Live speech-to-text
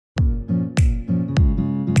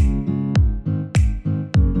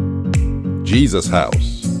Jesus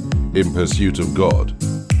House, in pursuit of God,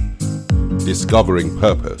 discovering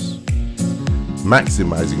purpose,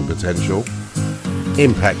 maximizing potential,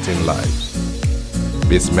 impacting lives.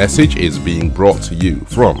 This message is being brought to you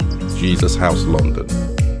from Jesus House London.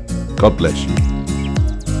 God bless you.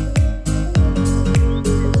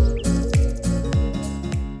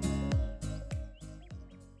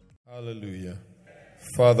 Hallelujah.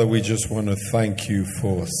 Father, we just want to thank you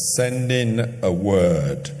for sending a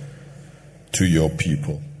word to your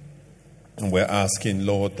people. And we're asking,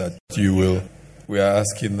 Lord, that you will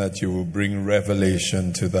bring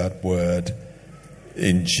revelation to that word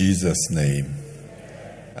in Jesus' name.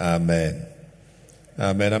 Amen.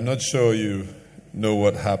 Amen. I'm not sure you know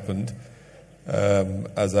what happened.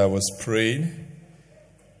 As I was praying,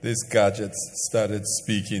 this gadget started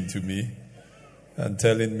speaking to me and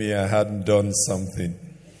telling me I hadn't done something.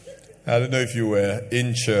 I don't know if you were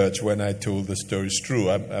in church when I told the story. It's true.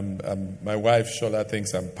 My wife, Shola,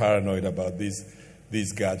 thinks I'm paranoid about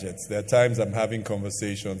these gadgets. There are times I'm having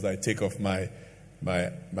conversations, I take off my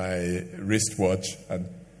wristwatch and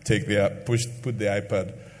put the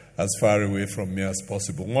iPad as far away from me as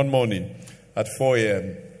possible. One morning at 4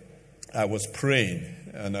 a.m., I was praying,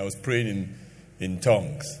 and I was praying in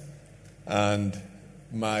tongues. And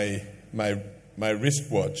my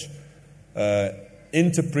wristwatch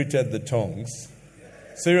interpreted the tongues,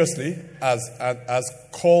 seriously, as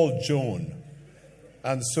call Joan.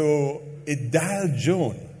 And so it dialed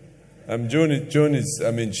Joan. Joan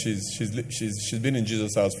is, she's been in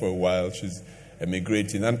Jesus' house for a while. She's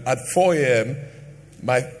emigrating. And at 4 a.m.,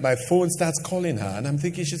 my phone starts calling her. And I'm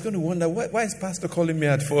thinking she's going to wonder, why is Pastor calling me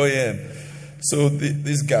at 4 a.m.? So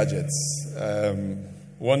these gadgets,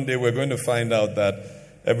 one day we're going to find out that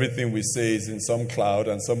everything we say is in some cloud,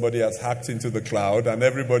 and somebody has hacked into the cloud, and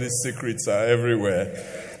everybody's secrets are everywhere.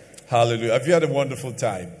 Hallelujah. Have you had a wonderful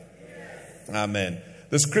time? Amen.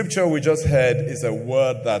 The scripture we just heard is a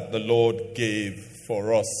word that the Lord gave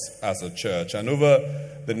for us as a church. And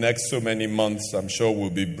over the next so many months, I'm sure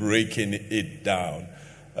we'll be breaking it down.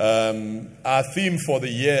 Our theme for the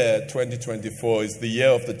year 2024 is the year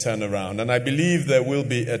of the turnaround. And I believe there will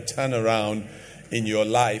be a turnaround in your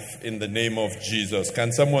life in the name of Jesus.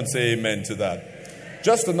 Can someone say amen to that?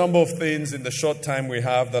 Just a number of things in the short time we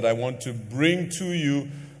have that I want to bring to you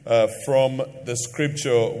from the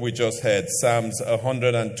scripture we just heard. Psalms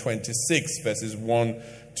 126 verses 1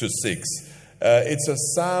 to 6. It's a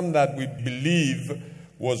psalm that we believe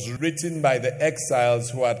was written by the exiles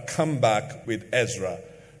who had come back with Ezra.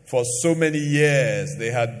 For so many years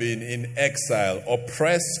they had been in exile,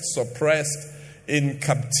 oppressed, suppressed, in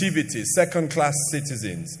captivity, second-class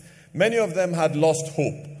citizens. Many of them had lost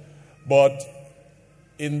hope, but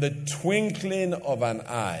in the twinkling of an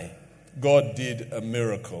eye, God did a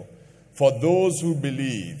miracle. For those who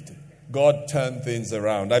believed, God turned things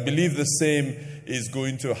around. I believe the same is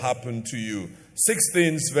going to happen to you. 6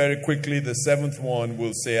 things very quickly, the 7th one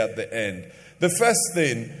we'll say at the end. The first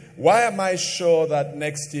thing, why am I sure that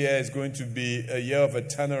next year is going to be a year of a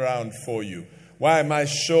turnaround for you? Why am I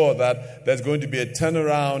sure that there's going to be a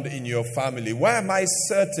turnaround in your family? Why am I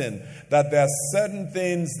certain that there are certain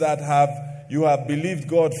things that you have believed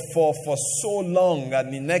God for so long,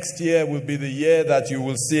 and the next year will be the year that you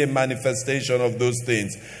will see a manifestation of those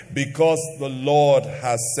things? Because the Lord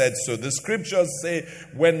has said so. The scriptures say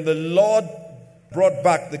when the Lord brought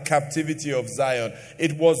back the captivity of Zion,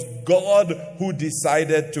 it was God who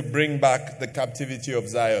decided to bring back the captivity of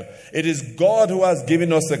Zion. It is God who has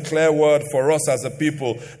given us a clear word for us as a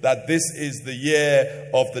people that this is the year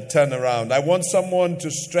of the turnaround. I want someone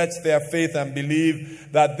to stretch their faith and believe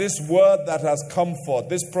that this word that has come forth,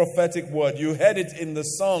 this prophetic word, you heard it in the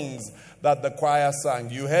songs that the choir sang.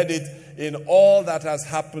 You heard it in all that has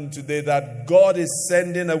happened today, that God is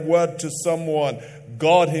sending a word to someone.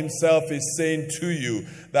 God himself is saying to you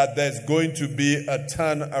that there's going to be a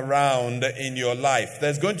turnaround in your life.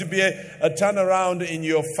 There's going to be a turnaround in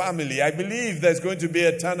your family. I believe there's going to be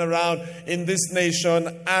a turnaround in this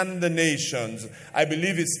nation and the nations. I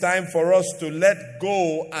believe it's time for us to let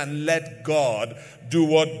go and let God do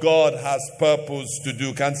what God has purposed to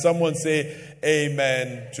do. Can someone say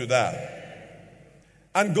amen to that?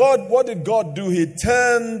 And God, what did God do? He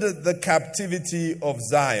turned the captivity of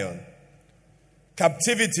Zion.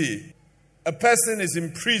 Captivity. A person is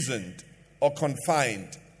imprisoned or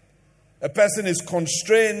confined. A person is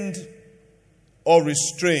constrained or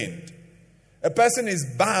restrained. A person is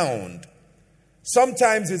bound.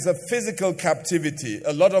 Sometimes it's a physical captivity.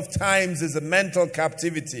 A lot of times it's a mental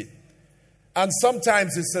captivity. And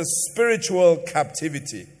sometimes it's a spiritual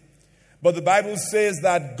captivity. But the Bible says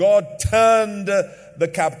that God turned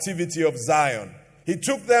the captivity of Zion. He He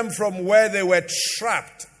took them from where they were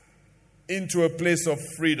trapped into a place of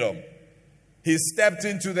freedom. He stepped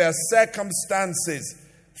into their circumstances,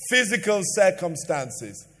 physical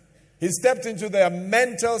circumstances. He stepped into their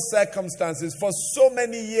mental circumstances. For so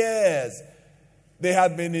many years, they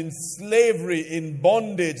had been in slavery, in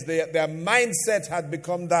bondage. Their mindset had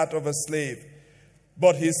become that of a slave.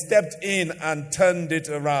 But he stepped in and turned it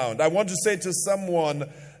around. I want to say to someone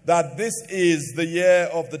that this is the year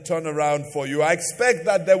of the turnaround for you. I expect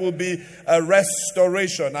that there will be a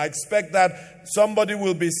restoration. I expect that somebody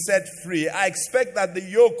will be set free. I expect that the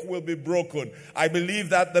yoke will be broken. I believe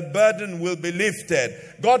that the burden will be lifted.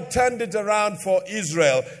 God turned it around for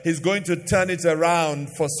Israel. He's going to turn it around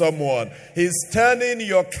for someone. He's turning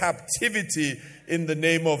your captivity in the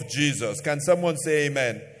name of Jesus. Can someone say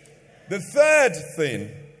amen? The third thing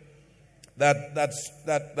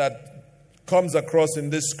that comes across in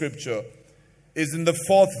this scripture is in the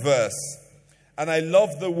 4th verse. And I love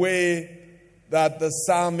the way that the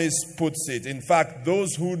psalmist puts it. In fact,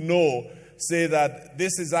 those who know say that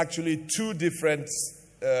this is actually two different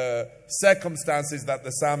circumstances that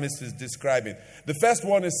the psalmist is describing. The first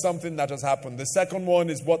one is something that has happened. The second one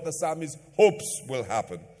is what the psalmist hopes will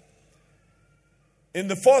happen. In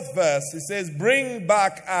the 4th verse, he says, "Bring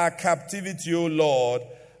back our captivity, O Lord,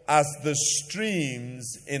 as the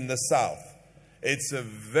streams in the south." It's a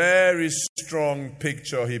very strong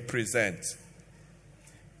picture he presents.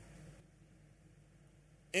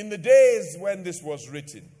 In the days when this was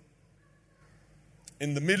written,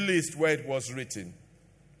 in the Middle East where it was written,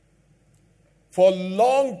 for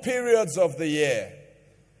long periods of the year,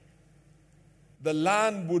 the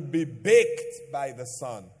land would be baked by the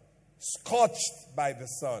sun, scorched by the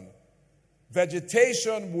sun.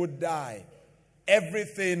 Vegetation would die.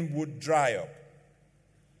 Everything would dry up.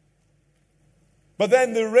 But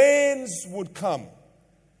then the rains would come.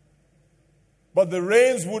 But the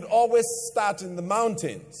rains would always start in the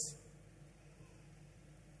mountains.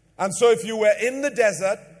 And so if you were in the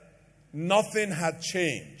desert, nothing had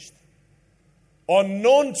changed.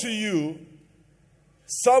 Unknown to you,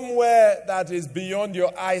 somewhere that is beyond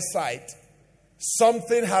your eyesight,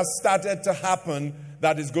 something has started to happen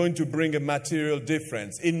that is going to bring a material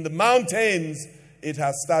difference. In the mountains, it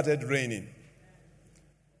has started raining.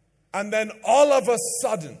 And then all of a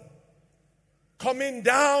sudden, coming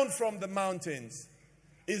down from the mountains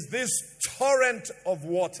is this torrent of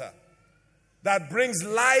water that brings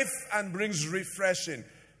life and brings refreshing.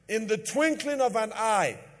 In the twinkling of an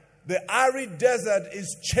eye, the arid desert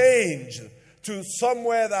is changed to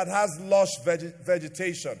somewhere that has lush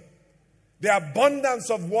vegetation. The abundance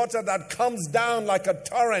of water that comes down like a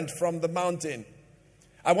torrent from the mountain.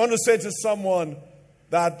 I want to say to someone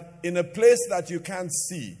that in a place that you can't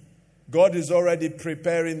see, God is already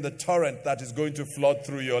preparing the torrent that is going to flood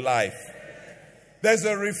through your life. There's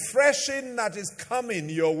a refreshing that is coming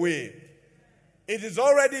your way. It is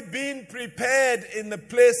already being prepared in the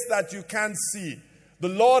place that you can't see. The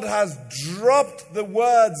Lord has dropped the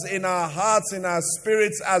words in our hearts, in our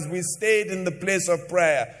spirits as we stayed in the place of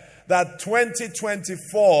prayer, that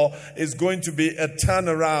 2024 is going to be a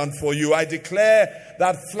turnaround for you. I declare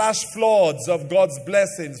that flash floods of God's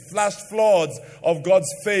blessings, flash floods of God's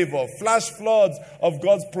favor, flash floods of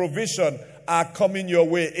God's provision are coming your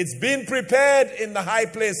way. It's been prepared in the high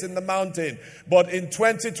place in the mountain, but in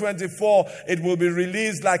 2024, it will be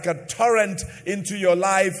released like a torrent into your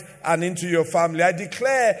life and into your family. I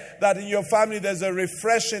declare that in your family, there's a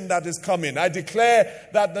refreshing that is coming. I declare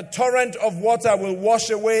that the torrent of water will wash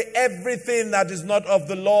away everything that is not of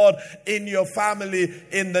the Lord in your family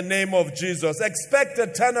in the name of Jesus. Expect a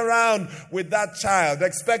turnaround with that child.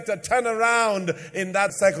 Expect a turnaround in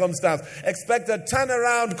that circumstance. Expect a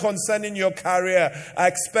turnaround concerning your career. I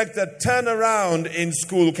expect a turnaround in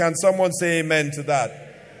school. Can someone say amen to that?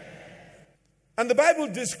 And the Bible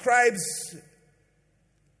describes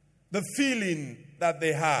the feeling that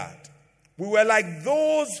they had. We were like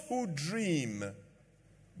those who dream.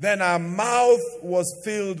 Then our mouth was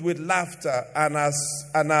filled with laughter and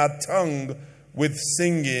our tongue with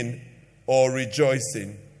singing or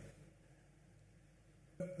rejoicing.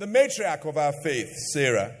 The matriarch of our faith,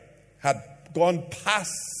 Sarah, had gone past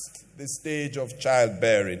the stage of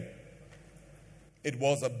childbearing. It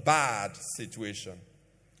was a bad situation.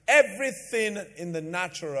 Everything in the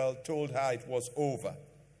natural told her it was over.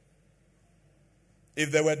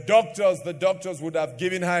 If there were doctors, the doctors would have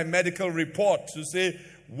given her a medical report to say,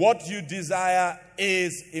 what you desire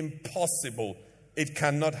is impossible. It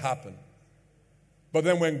cannot happen. But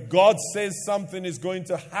then when God says something is going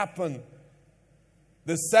to happen,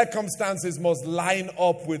 The circumstances must line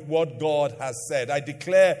up with what God has said. I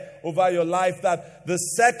declare over your life that the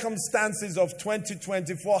circumstances of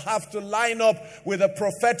 2024 have to line up with a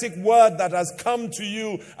prophetic word that has come to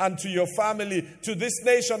you and to your family, to this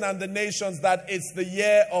nation and the nations, that it's the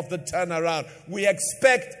year of the turnaround. We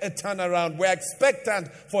expect a turnaround. We're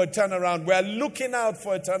expectant for a turnaround. We're looking out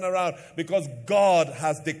for a turnaround because God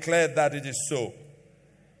has declared that it is so.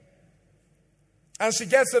 And she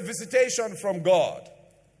gets a visitation from God.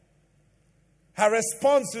 Her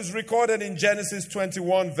response is recorded in Genesis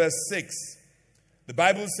 21, verse 6. The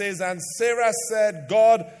Bible says, "And Sarah said,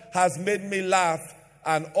 God has made me laugh,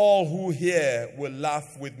 and all who hear will laugh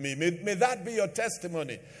with me." May that be your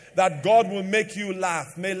testimony, that God will make you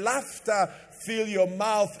laugh. May laughter fill your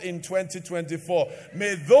mouth in 2024.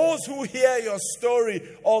 May those who hear your story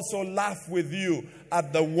also laugh with you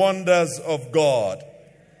at the wonders of God.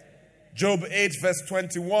 Job 8, verse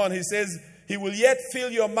 21, he says, "He will yet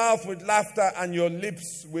fill your mouth with laughter and your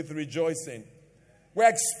lips with rejoicing." We're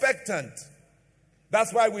expectant.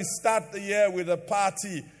 That's why we start the year with a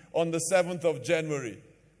party on the 7th of January.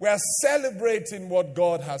 We're celebrating what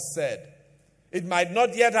God has said. It might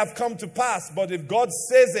not yet have come to pass, but if God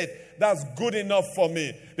says it, that's good enough for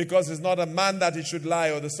me, because it's not a man that he should lie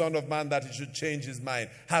or the son of man that he should change his mind.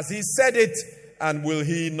 Has he said it, and will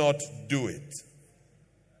he not do it?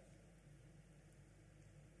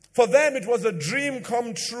 For them, it was a dream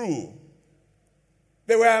come true.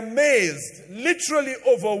 They were amazed, literally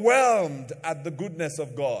overwhelmed at the goodness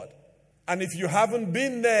of God. And if you haven't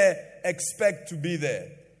been there, expect to be there,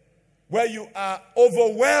 where you are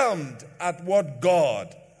overwhelmed at what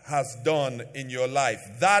God has done in your life.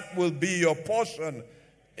 That will be your portion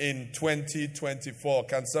in 2024.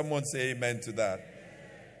 Can someone say amen to that?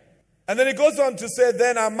 And then it goes on to say,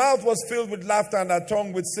 "Then our mouth was filled with laughter and our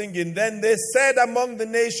tongue with singing. Then they said among the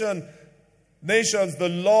nations, the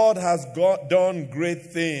Lord has done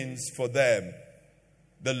great things for them.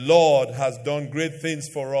 The Lord has done great things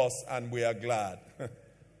for us, and we are glad."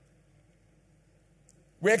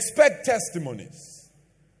 We expect testimonies.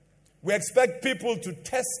 We expect people to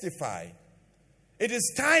testify. It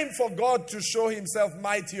is time for God to show himself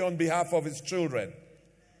mighty on behalf of his children.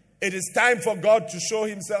 It is time for God to show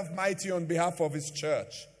himself mighty on behalf of his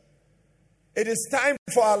church. It is time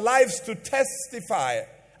for our lives to testify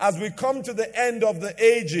as we come to the end of the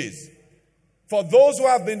ages. For those who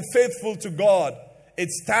have been faithful to God,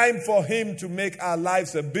 it's time for him to make our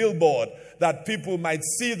lives a billboard that people might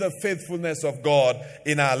see the faithfulness of God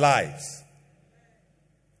in our lives.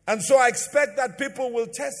 And so I expect that people will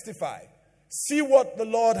testify, see what the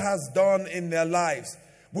Lord has done in their lives.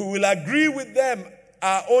 We will agree with them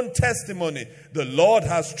our own testimony. The Lord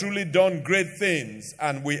has truly done great things,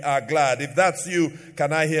 and we are glad. If that's you,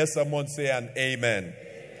 can I hear someone say an amen?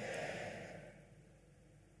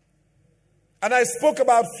 And I spoke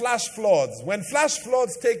about flash floods. When flash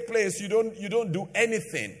floods take place, you don't do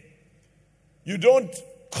anything. You don't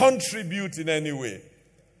contribute in any way.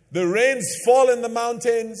 The rains fall in the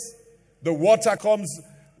mountains. The water comes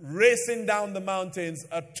racing down the mountains,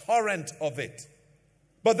 a torrent of it.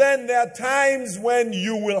 But then there are times when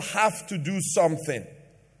you will have to do something.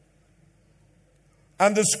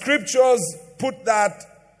 And the scriptures put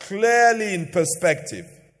that clearly in perspective.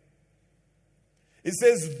 It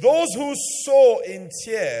says, "Those who sow in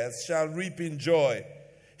tears shall reap in joy.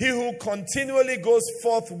 He who continually goes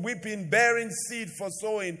forth weeping, bearing seed for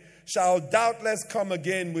sowing, shall doubtless come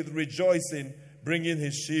again with rejoicing, bringing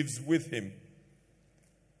his sheaves with him."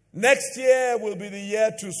 Next year will be the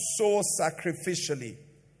year to sow sacrificially.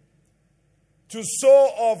 To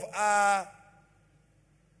sow of our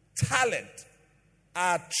talent,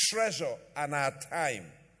 our treasure, and our time.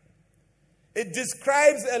 It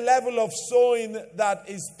describes a level of sowing that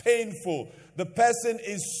is painful. The person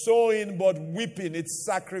is sowing but weeping. It's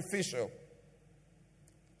sacrificial.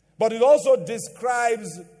 But it also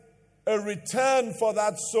describes a return for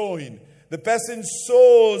that sowing. The person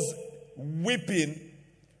sows weeping,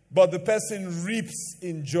 but the person reaps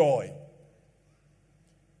in joy.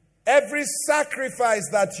 Every sacrifice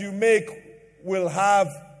that you make will have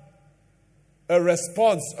a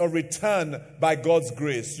response, a return by God's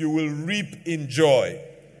grace. You will reap in joy.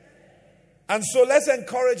 And so let's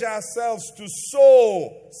encourage ourselves to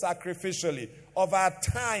sow sacrificially of our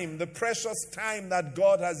time, the precious time that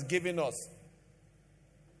God has given us.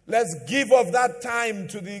 Let's give of that time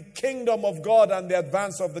to the kingdom of God and the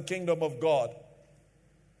advance of the kingdom of God.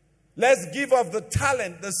 Let's give of the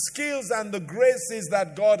talent, the skills, and the graces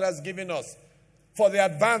that God has given us for the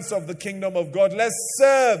advance of the kingdom of God. Let's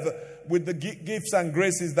serve with the gifts and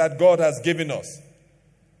graces that God has given us.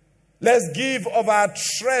 Let's give of our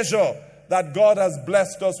treasure that God has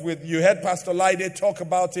blessed us with. You heard Pastor Laide talk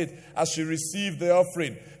about it as she received the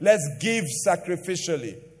offering. Let's give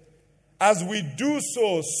sacrificially. As we do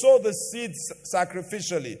so, sow the seeds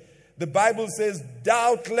sacrificially. The Bible says,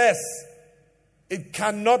 doubtless, it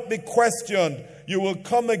cannot be questioned, you will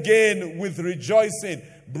come again with rejoicing,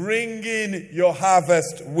 bringing your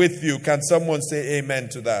harvest with you. Can someone say amen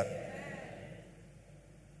to that?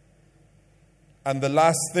 And the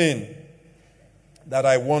last thing that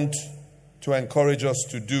I want to encourage us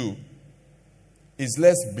to do is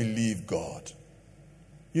let's believe God.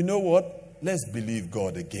 You know what? Let's believe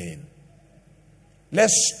God again.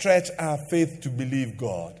 Let's stretch our faith to believe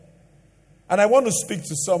God. And I want to speak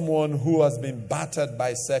to someone who has been battered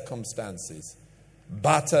by circumstances,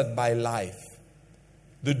 battered by life.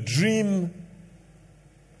 The dream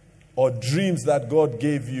or dreams that God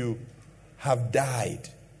gave you have died.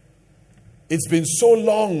 It's been so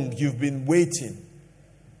long you've been waiting.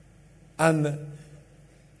 And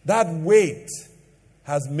that wait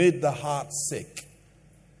has made the heart sick.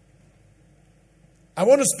 I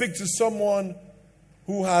want to speak to someone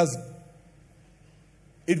who has,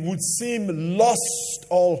 it would seem, lost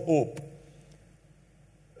all hope.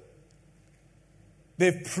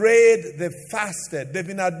 They've prayed, they've fasted, they've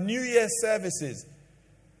been at New Year's services.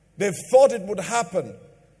 They've thought it would happen,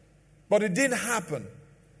 but it didn't happen.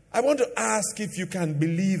 I want to ask if you can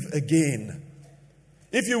believe again.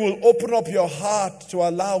 If you will open up your heart to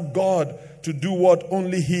allow God to do what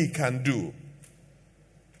only He can do.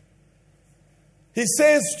 He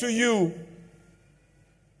says to you,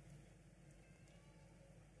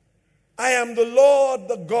 I am the Lord,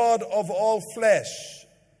 the God of all flesh.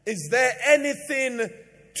 Is there anything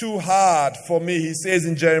too hard for me? He says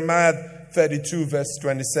in Jeremiah 32 verse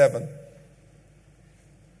 27.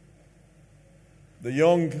 The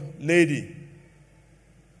young lady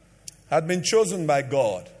had been chosen by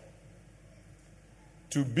God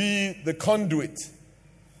to be the conduit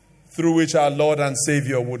through which our Lord and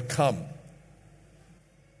Savior would come.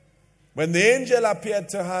 When the angel appeared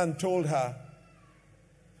to her and told her,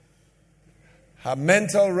 her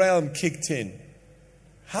mental realm kicked in.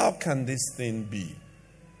 How can this thing be?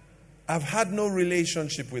 I've had no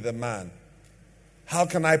relationship with a man. How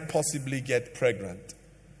can I possibly get pregnant?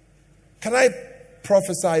 Can I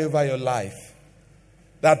prophesy over your life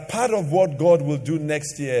that part of what God will do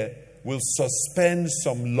next year will suspend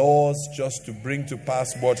some laws just to bring to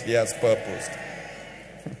pass what He has purposed?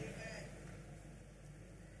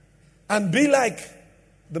 And be like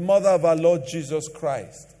the mother of our Lord Jesus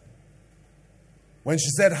Christ. When she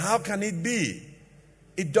said, how can it be?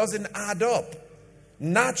 It doesn't add up.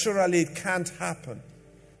 Naturally, it can't happen.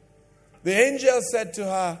 The angel said to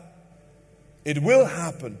her, it will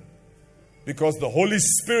happen because the Holy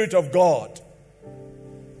Spirit of God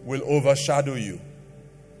will overshadow you.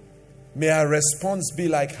 May our response be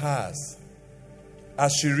like hers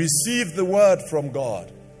as she received the word from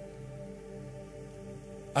God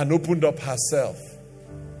and opened up herself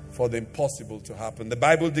for the impossible to happen. The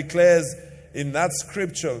Bible declares in that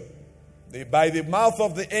scripture, by the mouth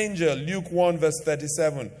of the angel, Luke 1 verse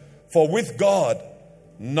 37, for with God,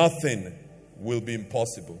 nothing will be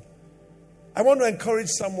impossible. I want to encourage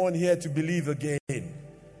someone here to believe again,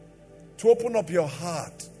 to open up your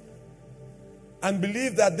heart and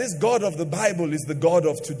believe that this God of the Bible is the God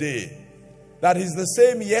of today, that He's the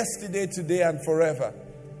same yesterday, today, and forever.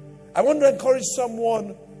 I want to encourage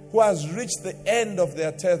someone who has reached the end of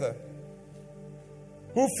their tether,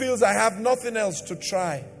 who feels I have nothing else to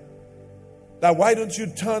try, that why don't you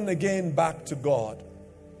turn again back to God?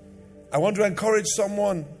 I want to encourage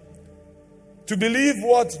someone to believe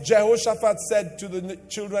what Jehoshaphat said to the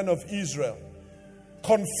children of Israel,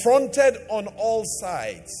 confronted on all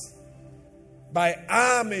sides by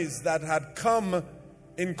armies that had come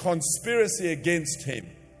in conspiracy against him.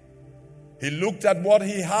 He looked at what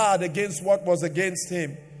he had against what was against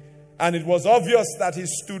him, and it was obvious that he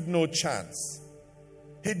stood no chance.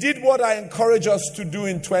 He did what I encourage us to do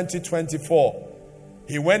in 2024.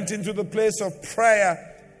 He went into the place of prayer,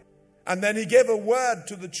 and then he gave a word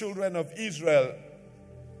to the children of Israel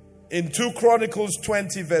in 2 Chronicles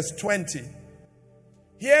 20 verse 20.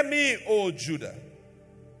 Hear me, O Judah.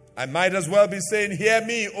 I might as well be saying, hear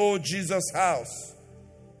me, O Jesus' house.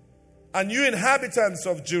 And you inhabitants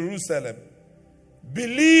of Jerusalem,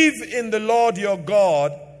 believe in the Lord your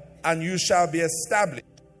God, and you shall be established.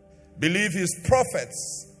 Believe His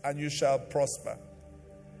prophets, and you shall prosper.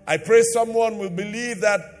 I pray someone will believe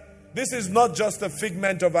that this is not just a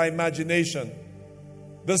figment of our imagination.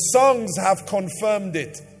 The songs have confirmed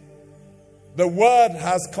it. The word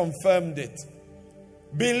has confirmed it.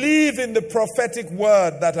 Believe in the prophetic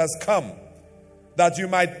word that has come. that you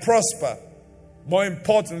might prosper. More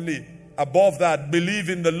importantly, above that, believe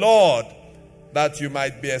in the Lord that you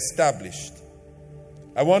might be established.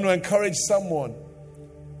 I want to encourage someone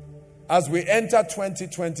as we enter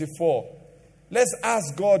 2024, let's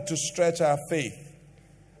ask God to stretch our faith.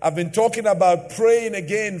 I've been talking about praying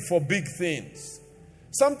again for big things.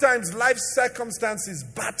 Sometimes life circumstances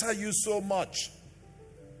batter you so much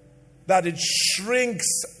that it shrinks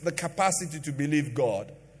the capacity to believe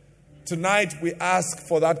God. Tonight we ask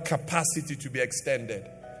for that capacity to be extended.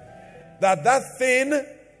 That thing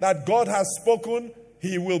that God has spoken,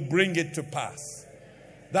 He will bring it to pass.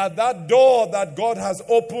 That door that God has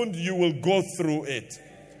opened, you will go through it.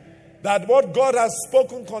 That what God has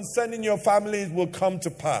spoken concerning your family will come to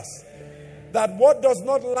pass. That what does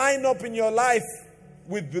not line up in your life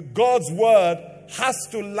with God's word has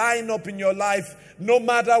to line up in your life, no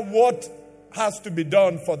matter what has to be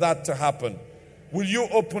done for that to happen. Will you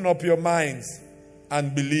open up your minds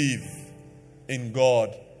and believe in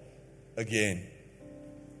God again?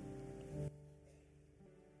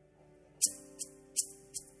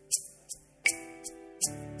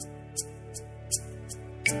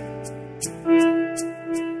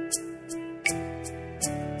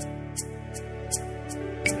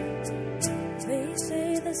 They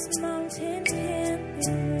say this mountain can't be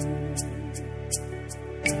moved.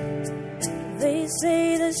 They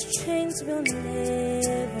say this chains will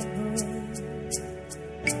never break.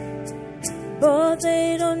 But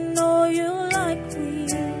they don't know you like we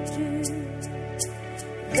do.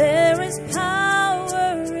 There is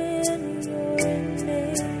power in your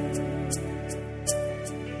name.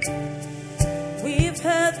 We've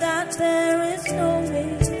heard that there is no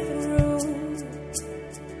way through.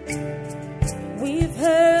 We've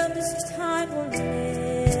heard this time will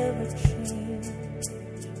never change.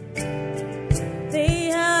 They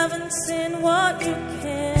haven't seen what you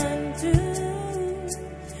can do.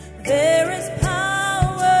 There is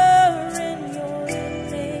power in your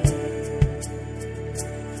name.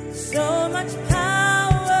 So much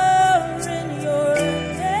power in your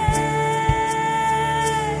name.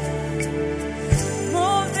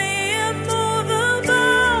 Move the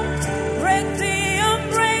immovable, break the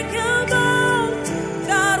unbreakable.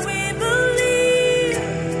 God, we believe.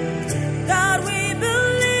 God, we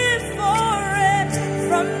believe for it.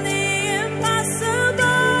 From the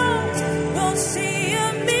impossible, we'll see a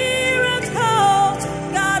miracle.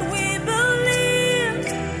 God, we believe.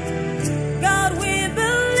 God, we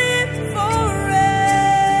believe for it.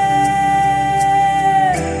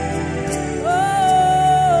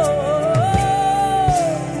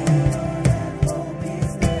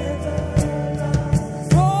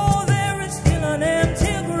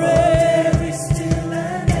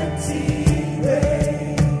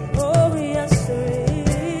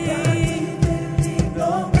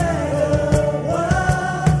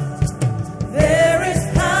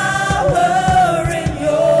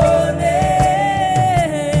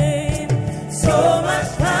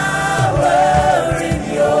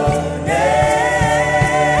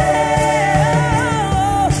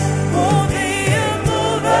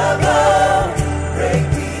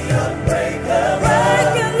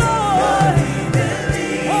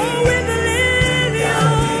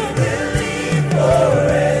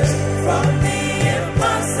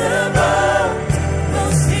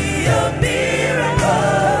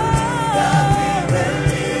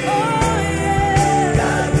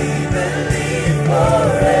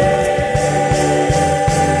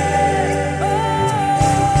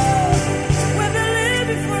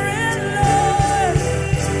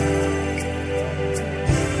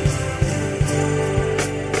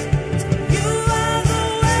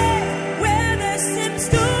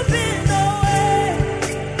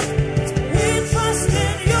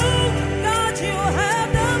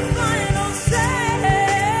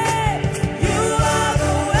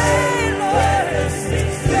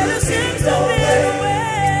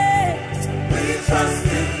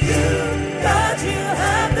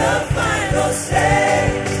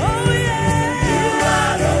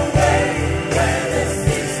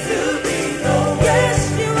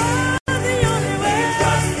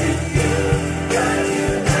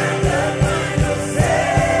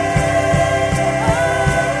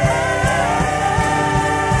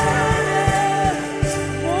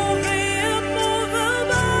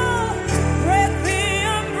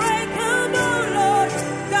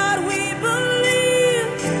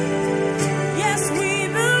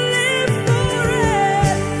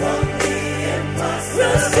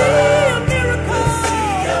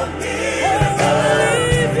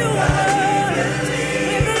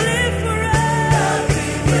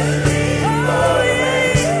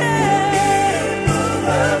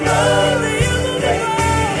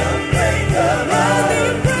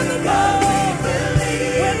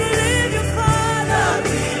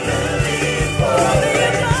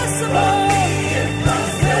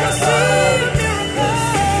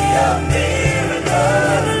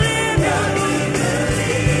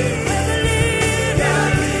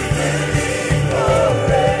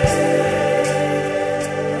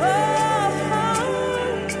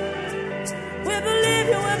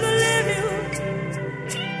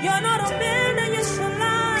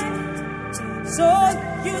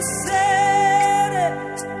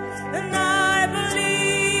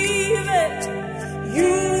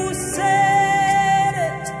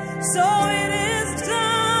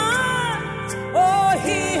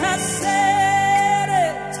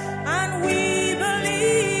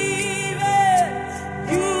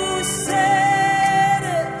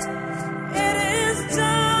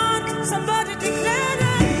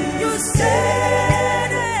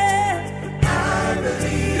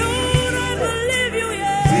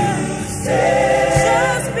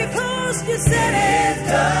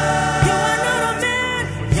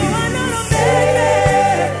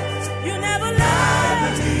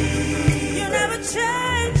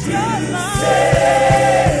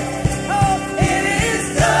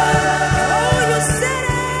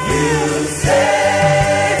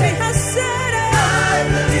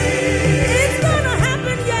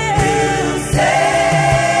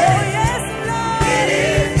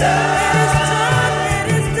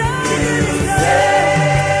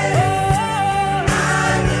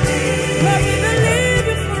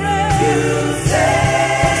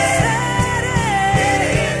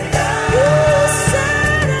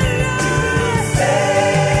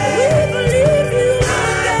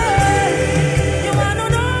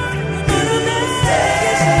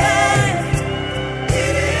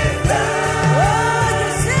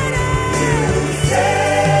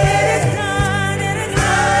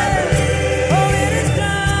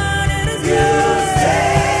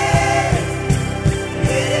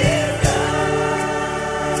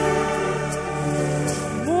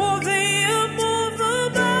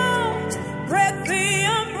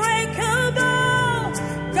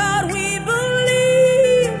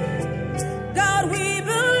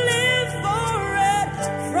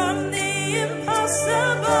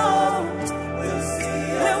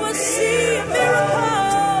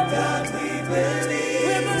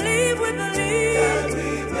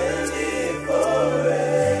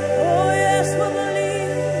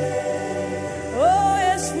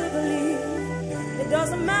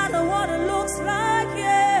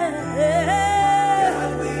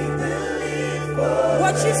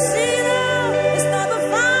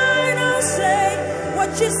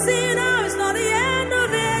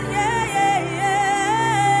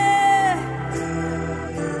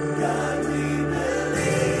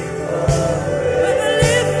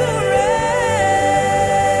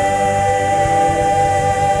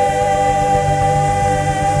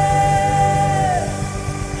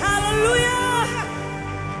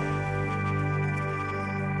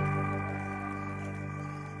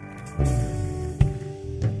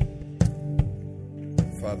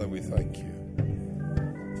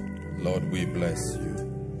 Lord, we bless you.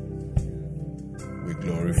 We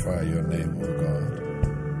glorify your name, O God.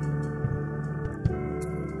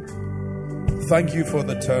 Thank you for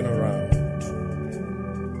the turnaround.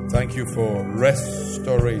 Thank you for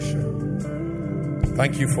restoration.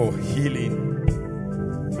 Thank you for healing.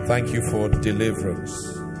 Thank you for deliverance.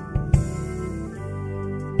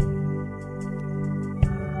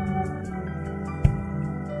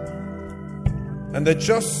 And there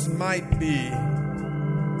just might be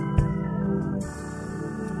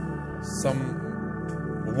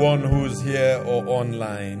someone who's here or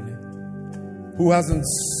online who hasn't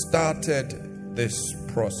started this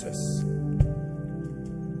process.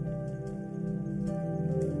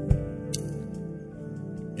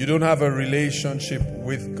 You don't have a relationship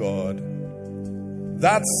with God.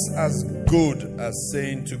 That's as good as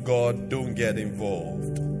saying to God, don't get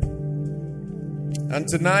involved. And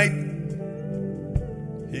tonight,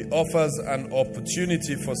 He offers an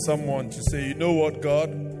opportunity for someone to say, you know what, God?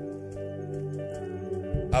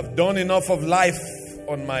 I've done enough of life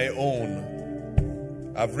on my own.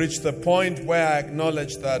 I've reached the point where I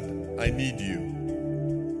acknowledge that I need you.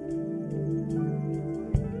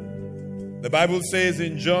 The Bible says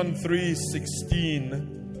in John 3:16,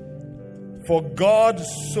 for God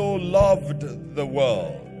so loved the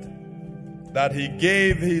world that He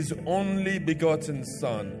gave His only begotten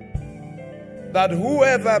Son, that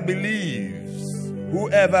whoever believes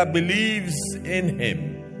in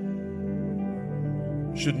Him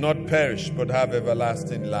should not perish but have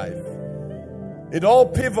everlasting life. It all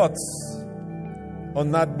pivots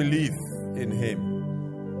on that belief in Him.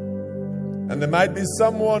 And there might be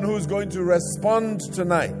someone who's going to respond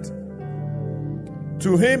tonight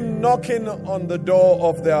to Him knocking on the door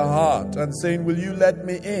of their heart and saying, will you let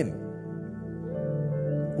me in?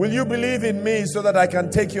 Will you believe in me so that I can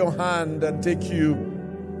take your hand and take you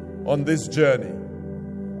on this journey?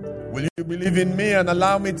 Will you believe in me and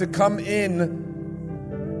allow me to come in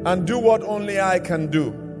and do what only I can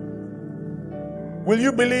do? Will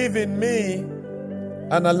you believe in me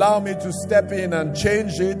and allow me to step in and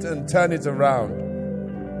change it and turn it around?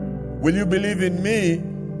 Will you believe in me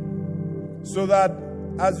so that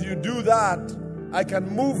as you do that, I can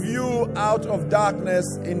move you out of darkness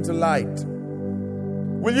into light?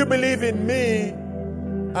 Will you believe in me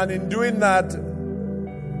and in doing that,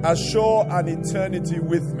 assure an eternity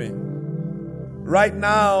with me? Right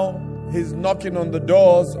now, He's knocking on the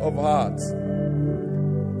doors of hearts.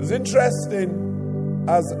 It's interesting,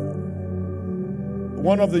 as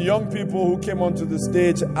one of the young people who came onto the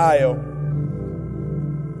stage, Ayo,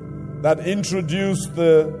 that introduced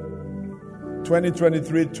the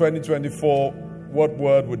 2023-2024, what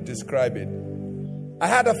word would describe it? I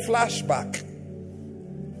had a flashback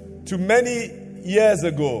to many years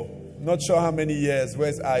ago. Not sure how many years.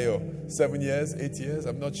 Where's Ayo? 7 years, 8 years?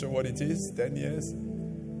 I'm not sure what it is. 10 years?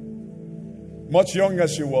 Much younger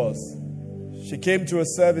she was. She came to a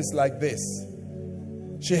service like this.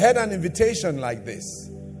 She had an invitation like this.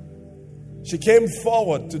 She came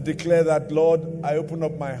forward to declare that, Lord, I open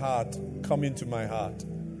up my heart. Come into my heart.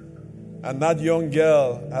 And that young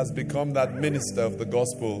girl has become that minister of the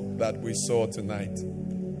gospel that we saw tonight.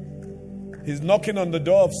 He's knocking on the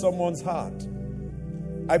door of someone's heart.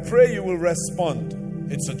 I pray you will respond.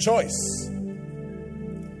 It's a choice.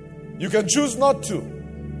 You can choose not to.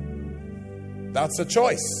 That's a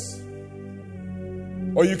choice.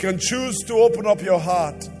 Or you can choose to open up your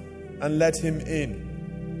heart and let Him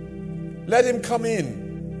in. Let Him come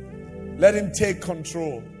in. Let Him take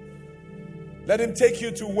control. Let Him take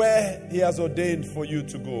you to where He has ordained for you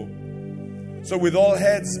to go. So with all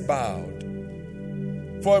heads bowed,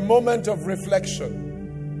 for a moment of reflection,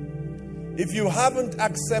 if you haven't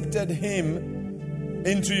accepted Him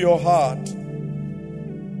into your heart,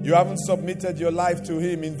 you haven't submitted your life to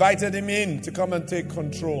Him, invited Him in to come and take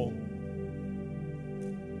control.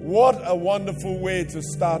 What a wonderful way to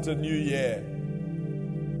start a new year.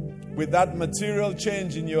 With that material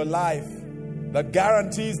change in your life that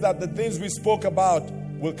guarantees that the things we spoke about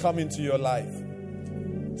will come into your life.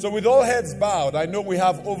 So with all heads bowed, I know we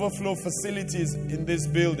have overflow facilities in this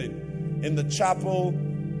building, in the chapel,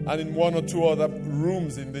 and in one or two other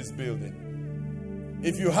rooms in this building.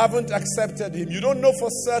 If you haven't accepted Him, you don't know for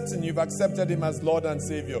certain you've accepted Him as Lord and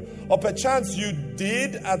Savior. Or perchance you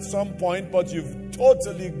did at some point, but you've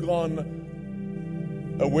totally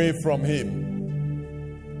gone away from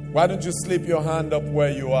Him. Why don't you slip your hand up where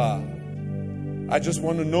you are? I just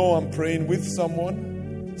want to know I'm praying with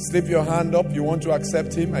someone. Slip your hand up. You want to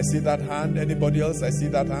accept Him? I see that hand. Anybody else? I see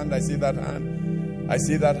that hand. I see that hand. I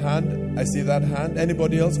see that hand. I see that hand.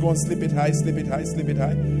 Anybody else? Go and slip it high, slip it high, slip it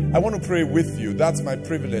high. I want to pray with you. That's my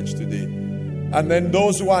privilege today. And then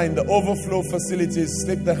those who are in the overflow facilities,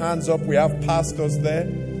 slip the hands up. We have pastors there.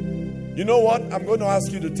 You know what? I'm going to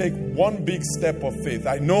ask you to take one big step of faith.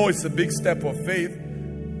 I know it's a big step of faith,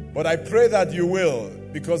 but I pray that you will,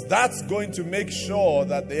 because that's going to make sure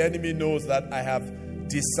that the enemy knows that I have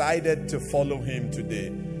decided to follow him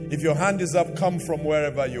today. If your hand is up, come from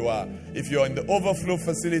wherever you are. If you're in the overflow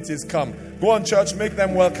facilities, come. Go on, church, make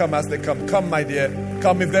them welcome as they come. Come, my dear,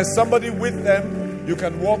 come. If there's somebody with them, you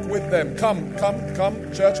can walk with them. Come,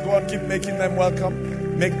 church, go on, keep making them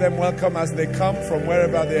welcome. Make them welcome as they come from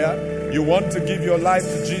wherever they are. You want to give your life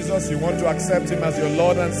to Jesus, you want to accept him as your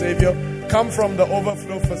Lord and Savior, come from the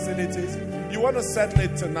overflow facilities. You want to settle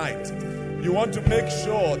it tonight. You want to make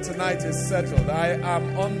sure tonight is settled. I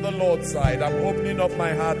am on the Lord's side. I'm opening up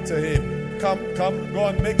my heart to him. Come, go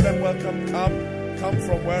on, make them welcome. Come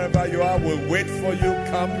from wherever you are. We'll wait for you.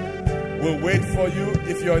 Come, we'll wait for you.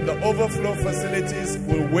 If you're in the overflow facilities,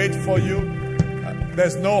 we'll wait for you.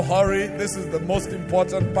 There's no hurry. This is the most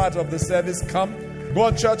important part of the service. Come. Go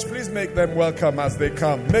on, church, please make them welcome as they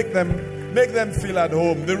come. Make them feel at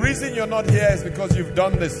home. The reason you're not here is because you've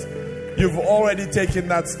done this. You've already taken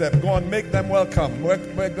that step. Go on, make them welcome.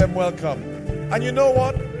 Make them welcome. And you know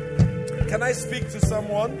what? Can I speak to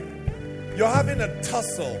someone? You're having a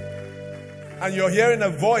tussle and you're hearing a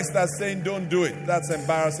voice that's saying, don't do it. That's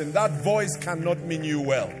embarrassing. That voice cannot mean you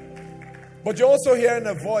well. But you're also hearing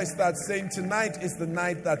a voice that's saying, tonight is the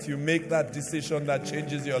night that you make that decision that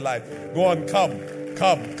changes your life. Go on, come.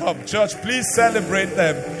 Church, please celebrate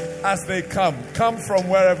them as they come. Come from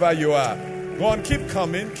wherever you are. Go on, keep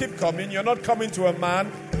coming. You're not coming to a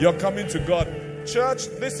man, you're coming to God. Church,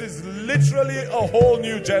 this is literally a whole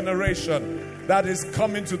new generation that is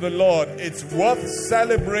coming to the Lord. It's worth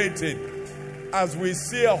celebrating as we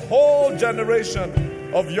see a whole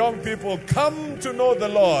generation of young people come to know the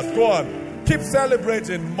Lord. Go on, keep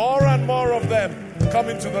celebrating. More and more of them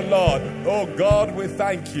coming to the Lord. Oh God, we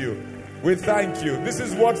thank you. We thank you. This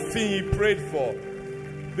is what Finyi prayed for.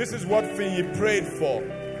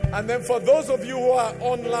 And then for those of you who are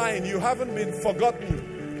online, you haven't been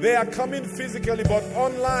forgotten. They are coming physically, but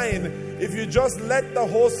online, if you just let the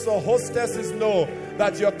hosts or hostesses know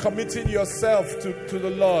that you're committing yourself to the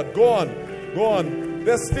Lord. Go on.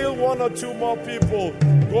 There's still one or two more people.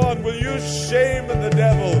 Go on, will you shame the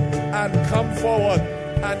devil and come forward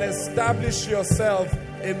and establish yourself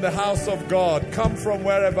in the house of God? Come from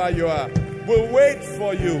wherever you are. We'll wait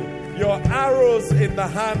for you. Your arrows in the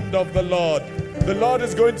hand of the Lord. The Lord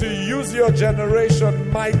is going to use your generation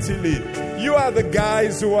mightily. You are the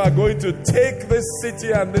guys who are going to take this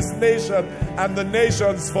city and this nation and the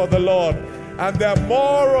nations for the Lord. And there are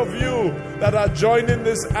more of you that are joining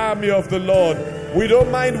this army of the Lord. We don't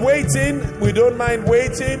mind waiting.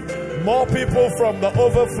 More people from the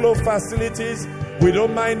overflow facilities. We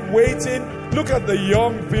don't mind waiting. Look at the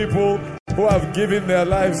young people who have given their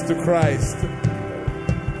lives to Christ.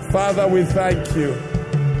 Father, we thank you.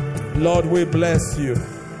 Lord, we bless you.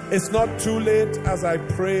 It's not too late as I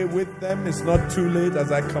pray with them. It's not too late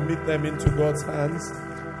as I commit them into God's hands.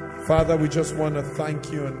 Father, we just want to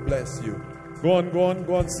thank you and bless you. Go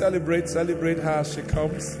on. Celebrate her as she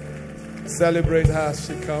comes. Celebrate her as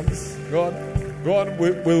she comes. Go on.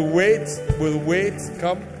 We'll wait.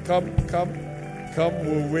 Come.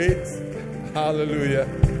 We'll wait. Hallelujah.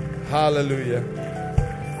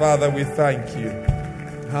 Father, we thank you.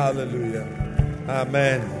 Hallelujah.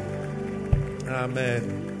 Amen.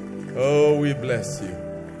 Oh, we bless you.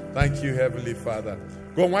 Thank you, Heavenly Father.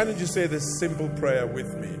 Go on, why don't you say this simple prayer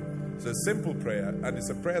with me? It's a simple prayer, and it's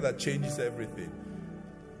a prayer that changes everything.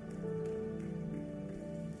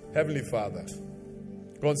 Heavenly Father.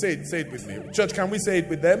 Go on, say it with me. Church, can we say it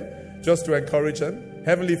with them? Just to encourage them.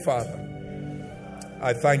 Heavenly Father,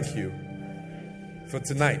 I thank you for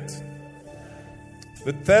tonight,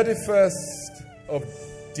 the 31st of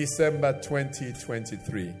December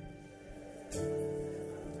 2023.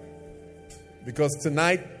 Because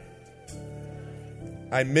tonight,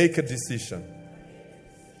 I make a decision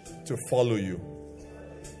to follow you.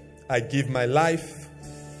 I give my life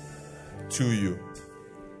to you.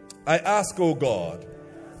 I ask, oh God,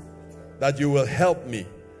 that you will help me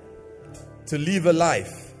to live a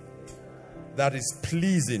life that is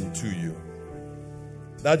pleasing to you.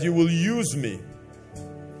 That you will use me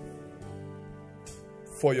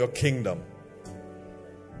for your kingdom.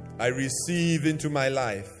 I receive into my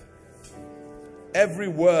life every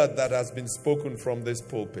word that has been spoken from this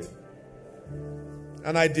pulpit.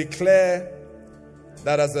 And I declare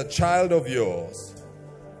that as a child of yours,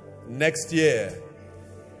 next year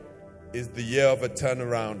is the year of a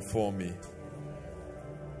turnaround for me.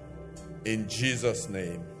 In Jesus'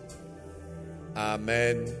 name,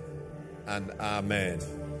 amen and amen.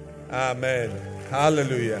 Amen.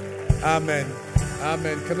 Hallelujah. Amen.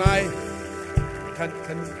 Amen.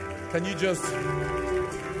 Can you just,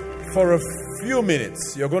 for a few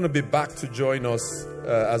minutes, you're going to be back to join us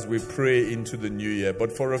as we pray into the new year.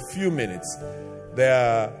 But for a few minutes,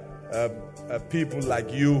 there are people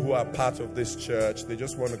like you who are part of this church. They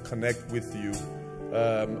just want to connect with you.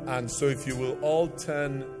 And so if you will all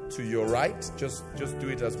turn to your right, just do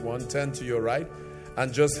it as one, turn to your right,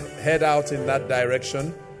 and just head out in that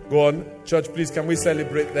direction. Go on, church, please, can we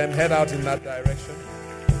celebrate them? Head out in that direction.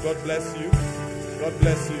 God bless you. God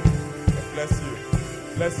bless you. God bless you.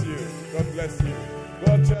 Bless you. God bless you.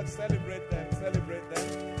 Go on, church, celebrate them. Celebrate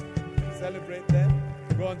them. Celebrate them.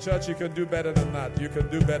 Go on, church, you can do better than that. You can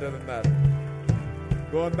do better than that.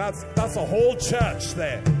 Go on, that's a whole church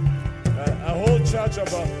there. A whole church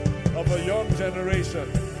of a young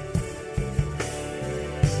generation.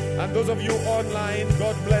 And those of you online,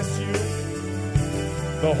 God bless you.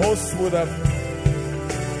 The hosts would have.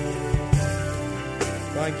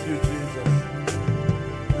 Thank you, Jesus.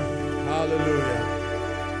 Hallelujah.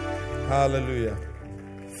 Hallelujah.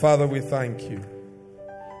 Father, we thank you.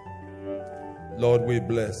 Lord, we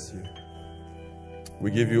bless you.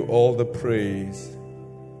 We give you all the praise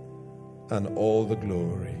and all the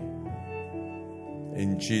glory.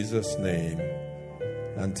 In Jesus' name.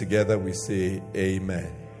 And together we say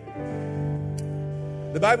amen.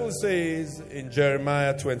 The Bible says in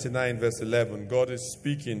Jeremiah 29 verse 11, God is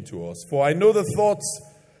speaking to us. For I know the thoughts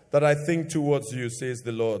that I think towards you, says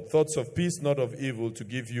the Lord. Thoughts of peace, not of evil, to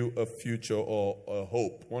give you a future or a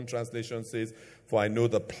hope. One translation says, for I know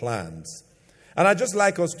the plans. And I'd just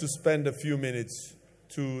like us to spend a few minutes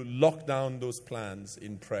to lock down those plans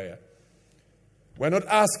in prayer. We're not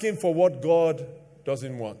asking for what God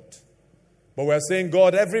doesn't want. But we're saying,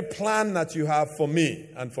 God, every plan that you have for me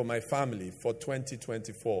and for my family for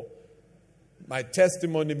 2024, my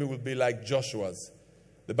testimony will be like Joshua's.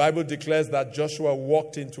 The Bible declares that Joshua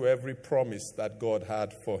walked into every promise that God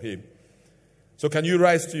had for him. So can you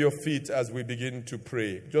rise to your feet as we begin to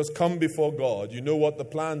pray? Just come before God. You know what the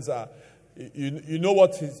plans are. You know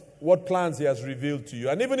what plans he has revealed to you.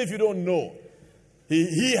 And even if you don't know,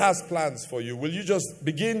 he has plans for you. Will you just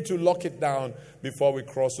begin to lock it down before we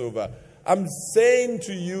cross over? I'm saying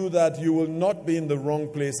to you that you will not be in the wrong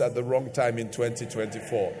place at the wrong time in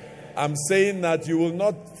 2024. I'm saying that you will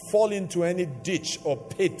not fall into any ditch or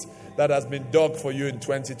pit that has been dug for you in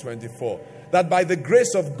 2024. That by the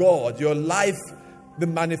grace of God, your life, the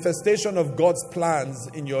manifestation of God's plans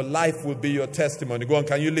in your life will be your testimony. Go on,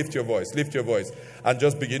 can you lift your voice? Lift your voice and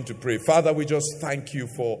just begin to pray. Father, we just thank you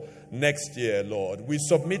for next year, Lord. We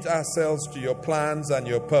submit ourselves to your plans and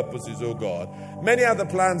your purposes, O God. Many are the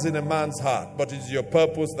plans in a man's heart, but it's your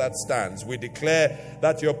purpose that stands. We declare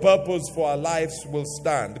that your purpose for our lives will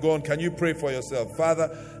stand. Go on, can you pray for yourself?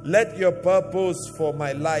 Father, let your purpose for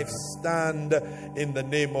my life stand in the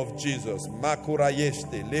name of Jesus.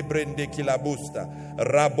 Makurayeste, lebrende kilabusta,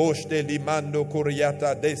 raboste limando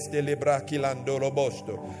kuriata deste lebrakilando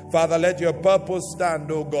robosto. Father, let your purpose stand,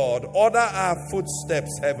 O God. Order our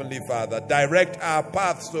footsteps, Heavenly Father. Direct our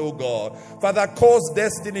paths, O God. Father, cause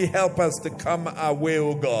destiny helpers to come our way,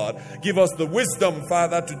 O God. Give us the wisdom,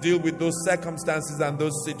 Father, to deal with those circumstances and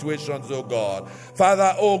those situations, O God.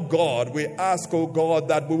 Father, O God, we ask, O God,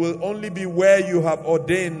 that we will only be where you have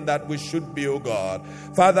ordained that we should be, O God.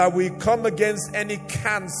 Father, we come against any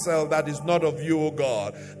counsel that is not of you, O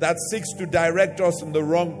God, that seeks to direct us in the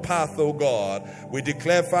wrong path, O God. We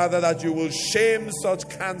declare, Father, that you will shame such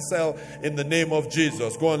counsel in the name of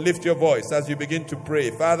Jesus. Go on, lift your voice as you begin to pray.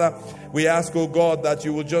 Father, we ask, O God, that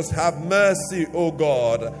you will just have mercy, O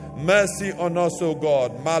God. Mercy on us, O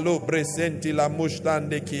God. Malo presenti la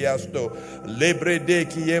mustande kiasto. Lebrede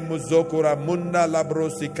kie muzokura munda la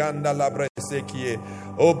brosikanda la bresekie.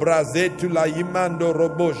 O brazetu la imando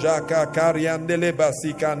robo jaka kariandele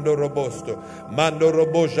basikando robosto. Mando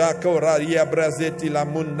robo jaka oraria brazeti la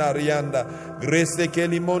munda rianda. Grese ke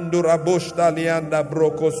limondo rabosta lianda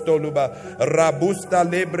brokostoluba. Rabusta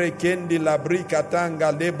lebre kendi la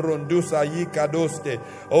brikatanga lebrondusa yikadoste.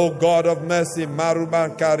 O God of mercy,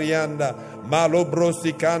 maruba karianda.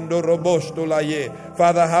 Malobrosikando robosto laye.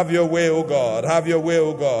 Father, have your way, O God. Have your way,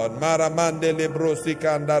 O God. Maramande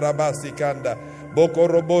lebrosikanda rabasikanda. Boko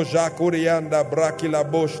robo jakurianda brakila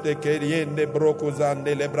boshte keriende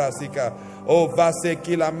brokozande lebrasika. O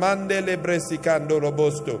vasekila mande lebresikando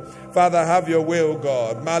robosto. Father, have your way, O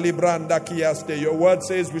God. Malibranda kiaste. Your word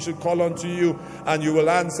says we should call unto you and you will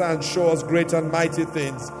answer and show us great and mighty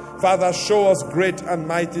things. Father, show us great and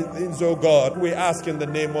mighty things, O God. We ask in the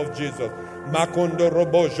name of Jesus. Makondo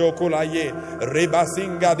robojo kulaye,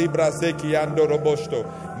 rebasinga di brazeki ando robosto,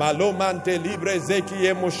 malomante libre zeki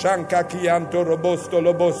emushanka kianto robosto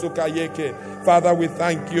lobosu kayeke. Father, we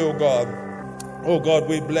thank you, O God. Oh God,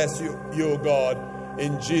 we bless you, O God,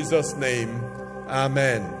 in Jesus' name.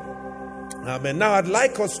 Amen. Amen. Now I'd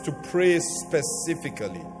like us to pray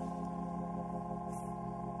specifically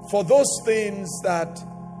for those things that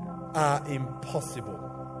are impossible.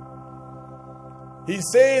 He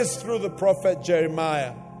says through the prophet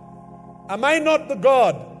Jeremiah, am I not the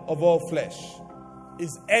God of all flesh?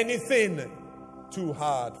 Is anything too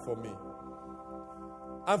hard for me?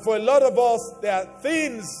 And for a lot of us, there are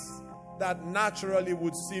things that naturally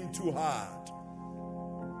would seem too hard.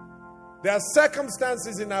 There are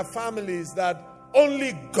circumstances in our families that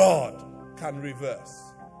only God can reverse.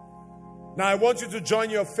 Now, I want you to join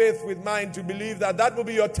your faith with mine to believe that that will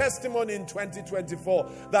be your testimony in 2024,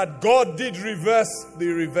 that God did reverse the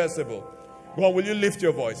irreversible. Go on, will you lift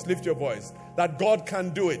your voice? Lift your voice. That God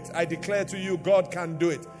can do it. I declare to you, God can do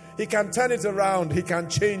it. He can turn it around. He can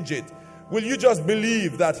change it. Will you just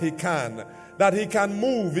believe that He can? That He can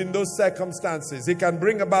move in those circumstances. He can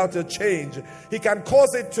bring about a change. He can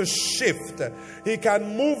cause it to shift. He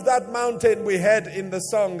can move that mountain we heard in the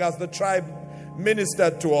song as the tribe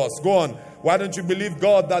ministered to us. Go on. Why don't you believe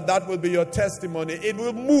God that that will be your testimony? It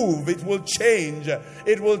will move. It will change.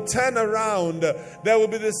 It will turn around. There will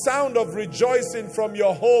be the sound of rejoicing from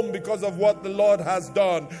your home because of what the Lord has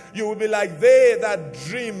done. You will be like they that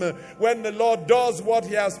dream when the Lord does what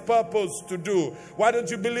He has purposed to do. Why don't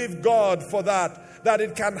you believe God for that? That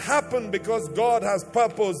it can happen because God has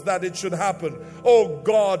purposed that it should happen. Oh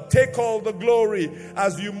God, take all the glory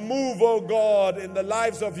as you move, oh God, in the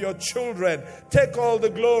lives of your children. Take all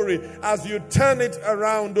the glory as you turn it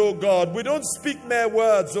around, oh God. We don't speak mere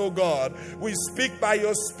words, oh God. We speak by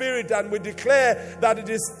your Spirit and we declare that it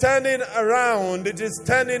is turning around. It is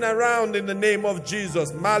turning around in the name of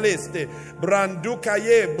Jesus. Maleste,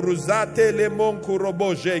 brandukaye, bruzate le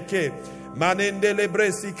monkurobojeke. Manende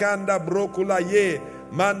lebresi kanda brokula ye.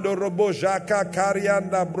 Mando robo jaka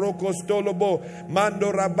karianda broko stolobo.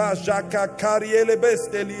 Mando raba jaka kariele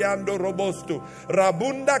beste liando robostu.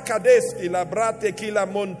 Rabunda kadeski labrate kila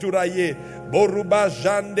monturaye. Boruba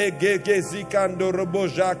jande gege zikando robo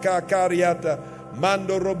jaka kariata.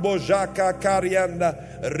 Mando robo jaka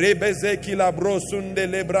karianda. Rebezeki la brosunde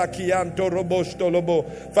lebrakianto robosto lobo.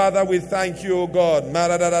 Father, we thank you, O God.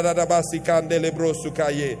 Maradadadabasikande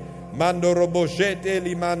lebrosukaye. Mando robojete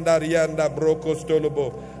limanda rianda broko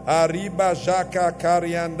stolobo. Arriba jaka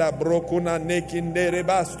karianda brokuna nekindere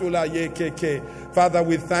bastula yekeke. Father,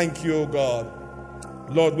 we thank you, O God.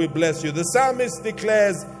 Lord, we bless you. The psalmist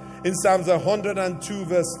declares in Psalms 102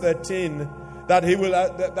 verse 13 that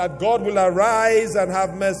that God will arise and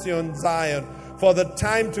have mercy on Zion, for the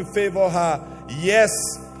time to favor her. Yes,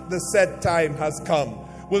 the set time has come.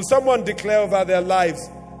 Will someone declare over their lives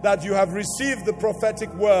that you have received the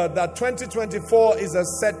prophetic word that 2024 is a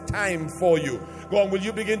set time for you? Go on, will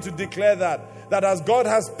you begin to declare that as God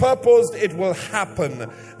has purposed, it will happen,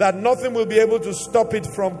 that nothing will be able to stop it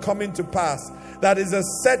from coming to pass. That is a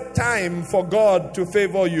set time for God to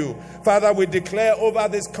favor you. Father, we declare over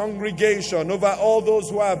this congregation, over all those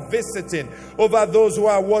who are visiting, over those who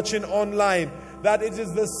are watching online, that it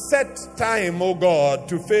is the set time, oh God,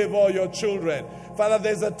 to favor your children. Father,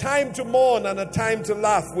 there's a time to mourn and a time to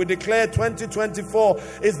laugh. We declare 2024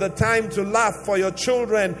 is the time to laugh for your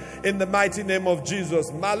children in the mighty name of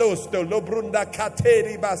Jesus. Malosto lobrunda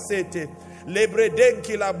kateri basete.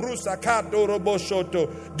 Lebredenki la brusa kato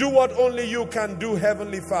roboshoto. Do what only you can do,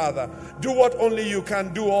 Heavenly Father. Do what only you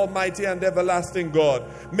can do, Almighty and everlasting God.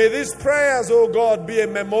 May these prayers, oh God, be a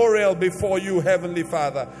memorial before you, Heavenly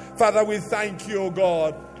Father. Father, we thank you, oh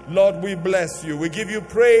God. Lord, we bless you. We give you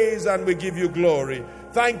praise and we give you glory.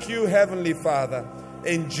 Thank you, Heavenly Father.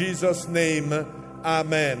 In Jesus' name,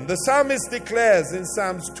 amen. The psalmist declares in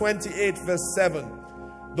Psalms 28 verse 7,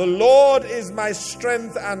 the Lord is my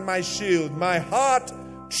strength and my shield. My heart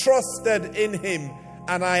trusted in Him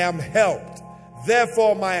and I am helped.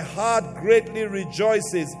 Therefore my heart greatly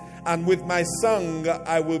rejoices and with my song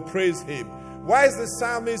I will praise Him. Why is the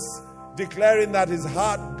psalmist declaring that his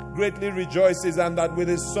heart greatly rejoices and that with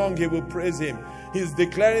his song he will praise Him? He's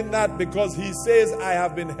declaring that because he says, I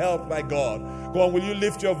have been helped by God. Go on, will you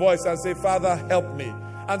lift your voice and say, Father, help me.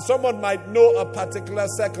 And someone might know a particular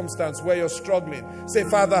circumstance where you're struggling. Say,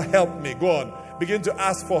 Father, help me. Go on. Begin to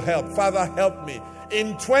ask for help. Father, help me.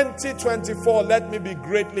 In 2024, let me be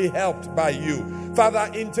greatly helped by you. Father,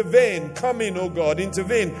 intervene. Come in, oh God.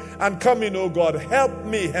 Intervene and come in, oh God. Help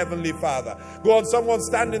me, Heavenly Father. Go on, someone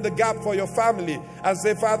stand in the gap for your family and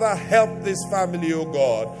say, Father, help this family, oh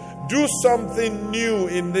God. Do something new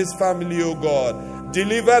in this family, oh God.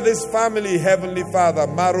 Deliver this family, Heavenly Father.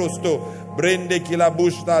 Marosto. Brende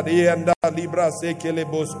kilabushta dienda libra sekele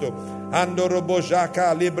bosto. Andorobo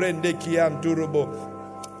jaka librende kianturobo.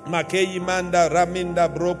 Makei manda raminda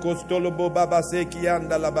broko stolobo baba seki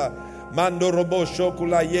andalaba mando robo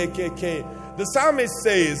shokula yekeke. The psalmist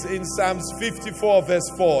says in Psalms 54 verse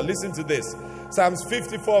 4, listen to this. Psalms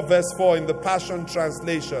 54 verse 4 in the Passion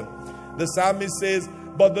Translation. The psalmist says,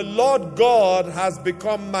 but the Lord God has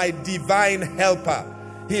become my divine helper.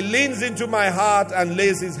 He leans into my heart and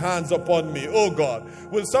lays his hands upon me. Oh God,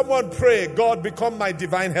 will someone pray, God, become my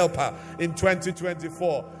divine helper in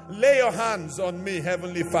 2024. Lay your hands on me,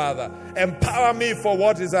 Heavenly Father. Empower me for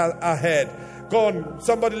what is ahead. Go on,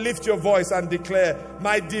 somebody lift your voice and declare,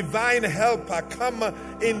 my divine helper, come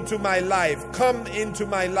into my life. Come into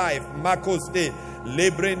my life. Makoste.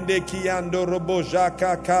 Lebrende kiando robo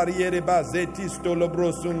jaka kariere bazeti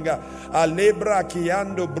stolobrosunga alebra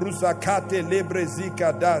kiando brusakate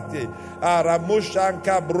lebrezika date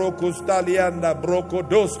aramushanka broko stalianda broko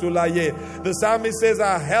dostulaye. The psalmist says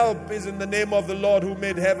our help is in the name of the Lord who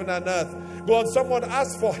made heaven and earth. Go on, someone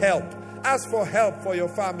ask for help. Ask for help for your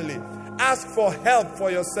family. Ask for help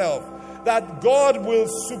for yourself. That God will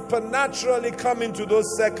supernaturally come into those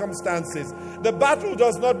circumstances. The battle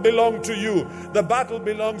does not belong to you. The battle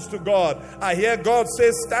belongs to God. I hear God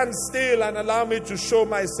say, stand still and allow me to show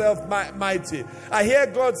myself mighty. I hear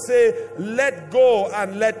God say, let go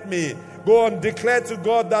and let me. Go on, declare to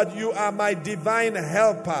God that you are my divine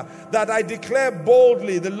helper. That I declare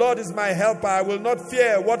boldly, the Lord is my helper. I will not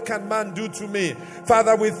fear. What can man do to me?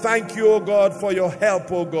 Father, we thank you, O God, for your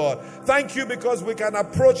help, O God. Thank you because we can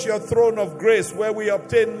approach your throne of grace where we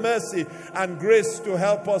obtain mercy and grace to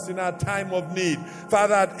help us in our time of need.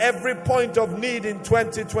 Father, at every point of need in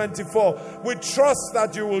 2024, we trust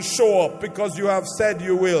that you will show up because you have said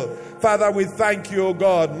you will. Father, we thank you, O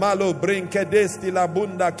God. Malo brinkedesti la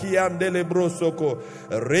bunda kiandele brosoko.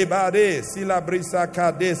 Rebade silabrisa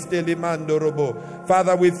kadeste limando robo.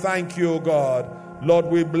 Father, we thank you, O God. Lord,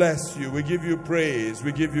 we bless you. We give you praise.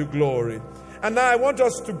 We give you glory. And now I want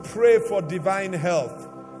us to pray for divine health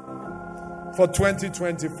for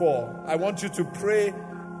 2024. I want you to pray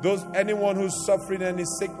anyone who's suffering any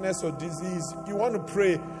sickness or disease. You want to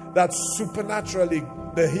pray that supernaturally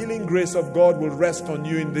the healing grace of God will rest on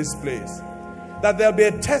you in this place. That there'll be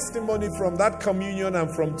a testimony from that communion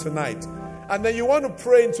and from tonight. And then you want to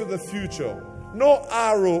pray into the future. No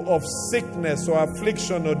arrow of sickness or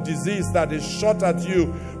affliction or disease that is shot at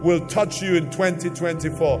you will touch you in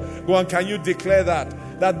 2024. Go on, can you declare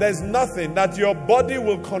that? That there's nothing, that your body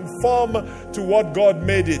will conform to what God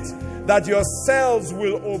made it. That your cells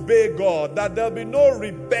will obey God. That there'll be no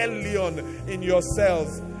rebellion in your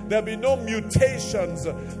cells. There'll be no mutations.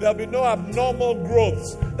 There'll be no abnormal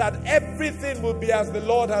growths. That everything will be as the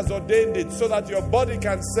Lord has ordained it so that your body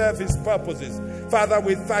can serve his purposes. Father,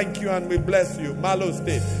 we thank you and we bless you.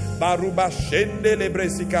 Maloste. Baruba shende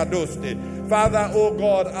lebresikadoste. Father, O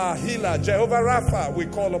God, our healer, Jehovah Rapha, we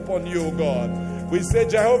call upon you, O God. We say,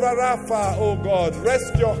 Jehovah Rapha, O God,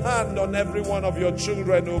 rest your hand on every one of your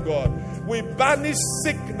children, O God. We banish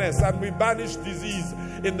sickness and we banish disease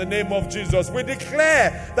in the name of Jesus. We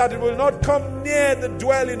declare that it will not come near the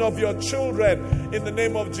dwelling of your children in the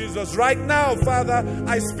name of Jesus. Right now, Father,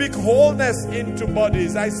 I speak wholeness into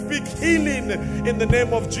bodies. I speak healing in the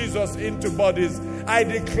name of Jesus into bodies. I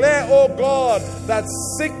declare, oh God, that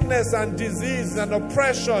sickness and disease and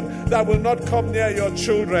oppression that will not come near your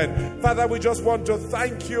children. Father, we just want to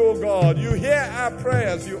thank you, oh God. You hear our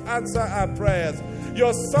prayers. You answer our prayers.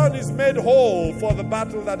 Your son is made whole for the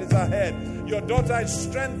battle that is ahead. Your daughter is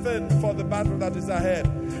strengthened for the battle that is ahead.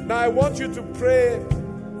 Now I want you to pray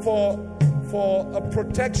for a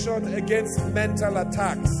protection against mental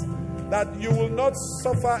attacks. That you will not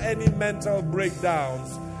suffer any mental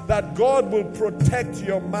breakdowns. That God will protect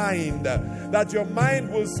your mind. That your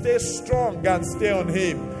mind will stay strong and stay on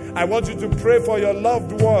him. I want you to pray for your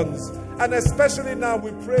loved ones. And especially now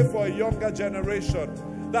we pray for a younger generation.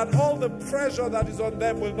 That all the pressure that is on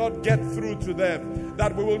them will not get through to them.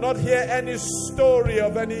 That we will not hear any story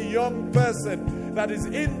of any young person that is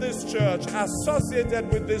in this church, associated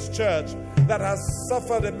with this church, that has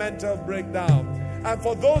suffered a mental breakdown. And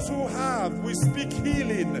for those who have, we speak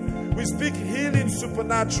healing. We speak healing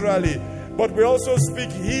supernaturally. but we also speak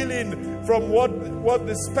healing from what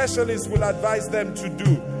the specialists will advise them to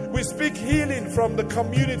do. We speak healing from the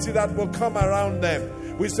community that will come around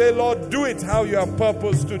them. We say, Lord, do it how you have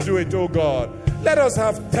purposed to do it, oh God. Let us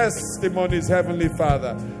have testimonies, Heavenly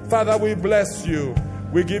Father. Father, we bless you.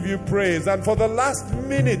 We give you praise. And for the last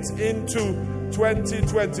minute into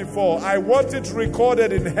 2024, I want it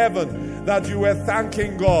recorded in heaven that you were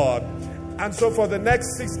thanking God. And so for the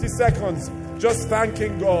next 60 seconds, just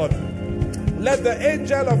thanking God. Let the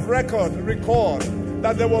angel of record record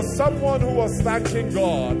that there was someone who was thanking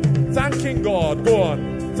God. Thanking God. Go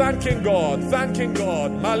on. Thanking God. Thanking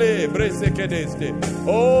God. Male bresekedeste.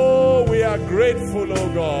 Oh, we are grateful, oh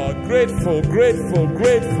God. Grateful, grateful,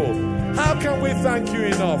 grateful. How can we thank you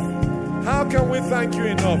enough? How can we thank you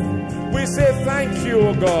enough? We say thank you,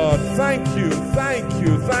 oh God. Thank you, thank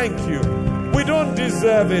you, thank you. We don't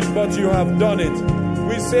deserve it, but you have done it.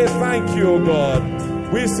 We say thank you, oh God.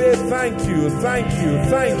 We say thank you, thank you,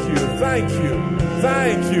 thank you, thank you.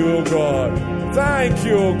 Thank you, oh God. Thank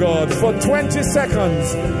you, oh God. For 20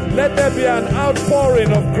 seconds, let there be an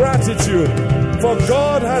outpouring of gratitude. For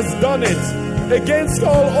God has done it. Against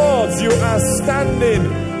all odds, you are standing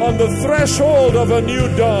on the threshold of a new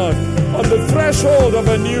dawn, on the threshold of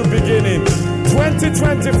a new beginning.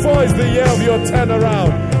 2024 is the year of your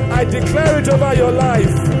turnaround. I declare it over your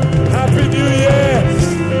life. Happy New Year!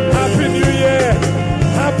 Happy New Year!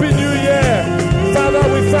 Happy New Year! Father,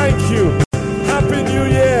 we thank you. Happy New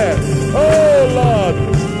Year! Oh Lord,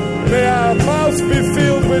 may our mouths be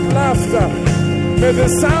filled with laughter. May the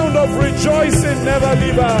sound of rejoicing never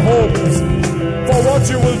leave our homes. For what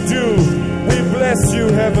you will do, we bless you,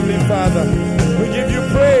 Heavenly Father. We give you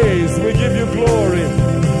praise. We give you glory.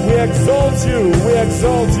 We exalt you. We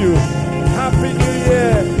exalt you. Happy New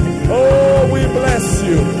Year. Oh, we bless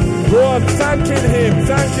you. Go on thanking Him.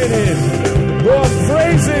 Thanking Him. Go on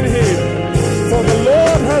praising Him. For the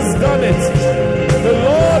Lord has done it. The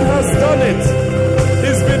Lord has done it.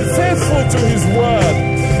 He's been faithful to His word.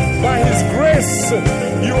 By His grace,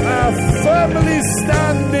 you are firmly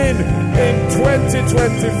standing in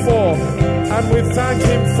 2024. And we thank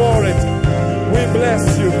Him for it. We bless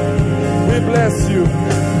you. We bless you.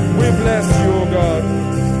 We bless you, oh God.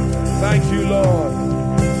 Thank you, Lord.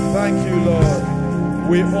 Thank you, Lord.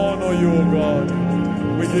 We honor you, oh God.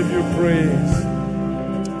 We give you praise.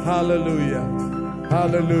 Hallelujah.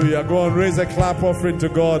 Hallelujah. Go on, raise a clap offering to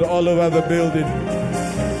God all over the building.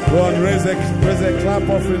 Go on, raise a clap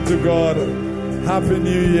offering to God. Happy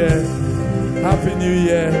New Year. Happy New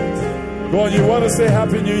Year. Go on, you want to say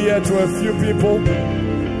Happy New Year to a few people?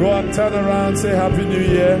 Go on, turn around, say Happy New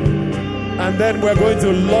Year. And then we're going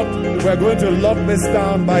to lock this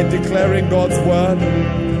down by declaring God's word.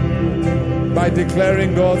 By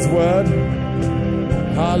declaring God's word.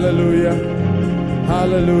 Hallelujah.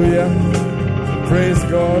 Hallelujah. Praise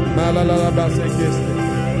God. Hallelujah.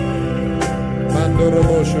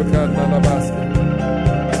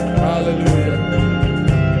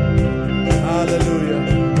 Hallelujah.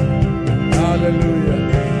 Hallelujah.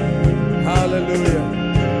 Hallelujah.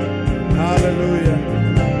 Hallelujah.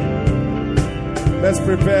 Let's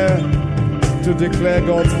prepare to declare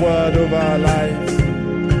God's word over our lives.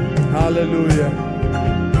 Hallelujah.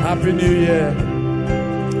 Happy New Year.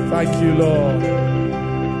 Thank you, Lord.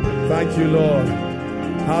 Thank you, Lord.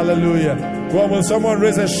 Hallelujah. Go on, will someone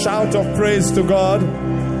raise a shout of praise to God?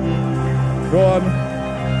 Go on.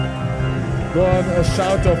 Go on, a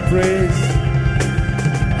shout of praise.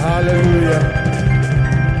 Hallelujah.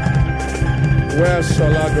 Where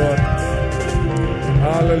shall I go?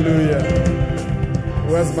 Hallelujah.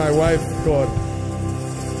 Where's my wife, God?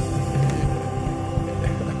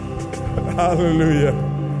 Hallelujah.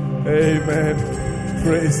 Amen.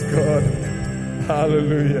 Praise God.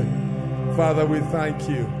 Hallelujah. Father, we thank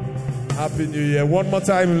you. Happy New Year. One more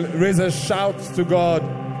time, raise a shout to God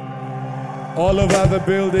all over the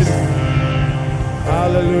building.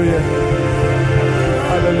 Hallelujah.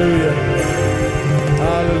 Hallelujah.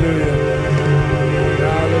 Hallelujah.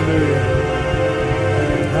 Hallelujah.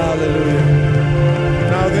 Hallelujah.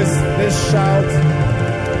 Now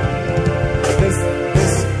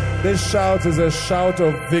this shout is a shout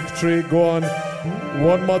of victory. Go on.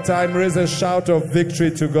 One more time, raise a shout of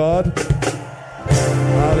victory to God.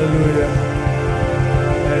 Hallelujah.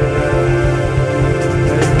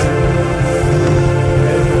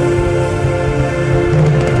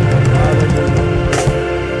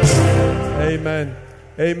 Amen.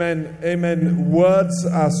 Amen. Amen. Words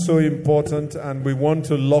are so important, and we want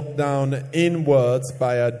to lock down in words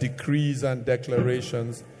by our decrees and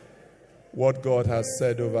declarations what God has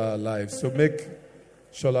said over our lives. So make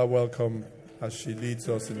Shola welcome as she leads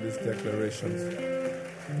us in these declarations.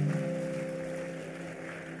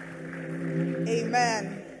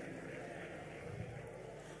 Amen.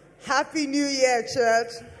 Happy New Year, church.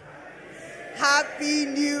 Happy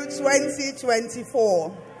New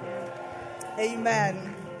 2024.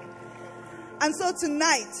 Amen. And so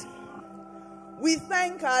tonight, we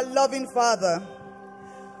thank our loving Father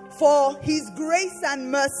for his grace and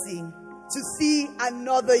mercy to see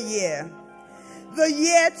another year. The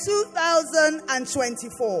year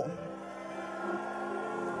 2024.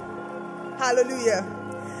 Hallelujah.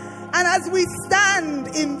 And as we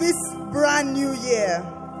stand in this brand new year,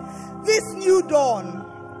 this new dawn,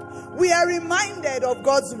 we are reminded of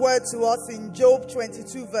God's word to us in Job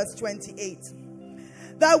 22 verse 28.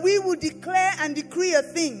 That we will declare and decree a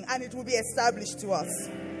thing and it will be established to us.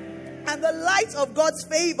 And the light of God's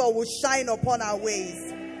favor will shine upon our ways.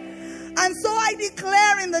 And so I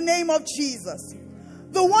declare in the name of Jesus,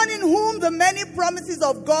 the one in whom the many promises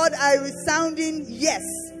of God are resounding yes.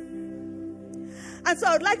 And so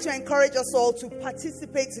I would like to encourage us all to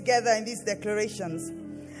participate together in these declarations.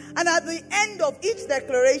 And at the end of each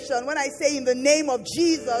declaration, when I say in the name of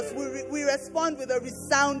Jesus, we respond with a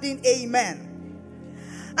resounding amen.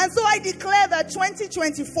 And so I declare that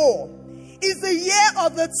 2024 is the year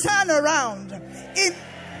of the turnaround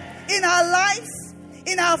in our lives,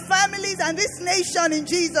 in our families, and this nation in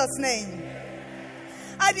Jesus' name.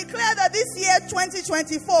 I declare that this year,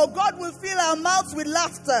 2024, God will fill our mouths with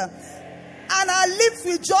laughter and our lips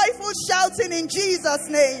with joyful shouting in Jesus'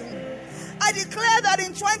 name. I declare that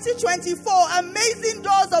in 2024, amazing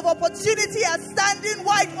doors of opportunity are standing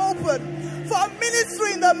wide open for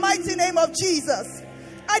ministry in the mighty name of Jesus.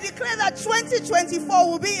 I declare that 2024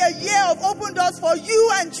 will be a year of open doors for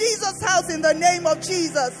you and Jesus' house in the name of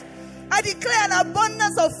Jesus. I declare an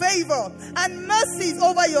abundance of favor and mercies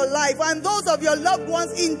over your life and those of your loved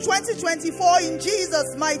ones in 2024 in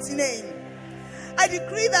Jesus' mighty name. I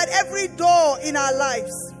decree that every door in our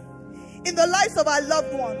lives, in the lives of our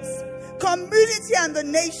loved ones, community and the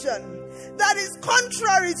nation, that is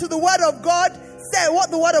contrary to the word of God,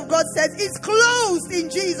 what the word of God says, is closed in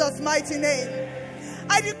Jesus' mighty name.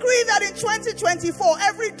 I decree that in 2024,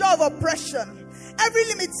 every door of oppression, every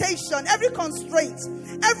limitation, every constraint,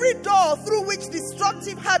 every door through which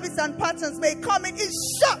destructive habits and patterns may come in is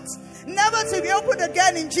shut, never to be opened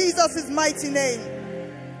again in Jesus' mighty name.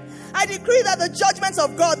 I decree that the judgment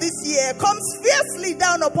of God this year comes fiercely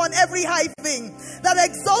down upon every high thing that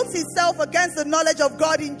exalts itself against the knowledge of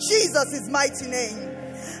God in Jesus' mighty name.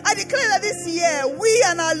 I declare that this year we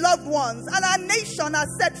and our loved ones and our nation are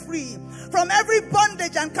set free from every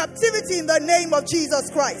bondage and captivity in the name of Jesus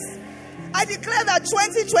Christ. I declare that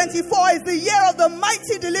 2024 is the year of the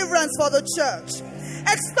mighty deliverance for the church,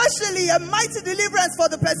 especially a mighty deliverance for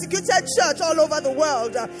the persecuted church all over the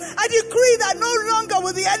world. I decree that no longer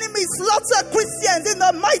will the enemy slaughter Christians in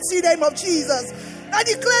the mighty name of Jesus. I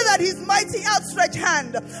declare that his mighty outstretched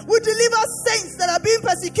hand will deliver saints that are being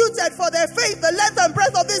persecuted for their faith, the length and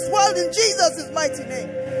breadth of this world in Jesus' mighty name.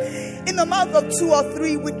 In the mouth of 2 or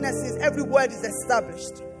 3 witnesses, every word is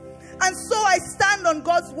established. And so I stand on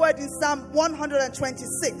God's word in Psalm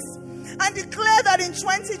 126 and declare that in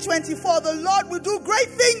 2024, the Lord will do great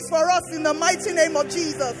things for us in the mighty name of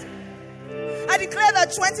Jesus. I declare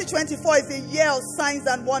that 2024 is a year of signs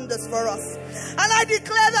and wonders for us. And I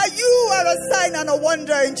declare that you are a sign and a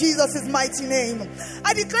wonder in Jesus' mighty name.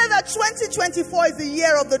 I declare that 2024 is the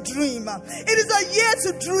year of the dream. It is a year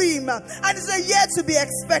to dream, and it's a year to be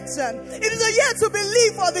expectant. It is a year to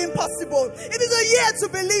believe for the impossible. It is a year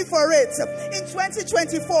to believe for it. In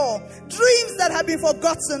 2024, dreams that have been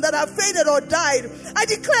forgotten, that have faded or died, I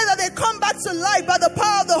declare that they come back to life by the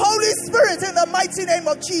power of the Holy Spirit in the mighty name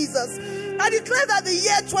of Jesus. I declare that the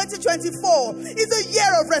year 2024 is a year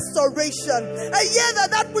of restoration, a year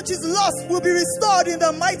that which is lost will be restored in the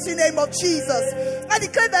mighty name of Jesus. I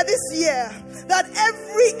declare that this year, that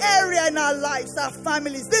every area in our lives, our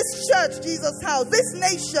families, this church, Jesus' house, this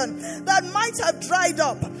nation that might have dried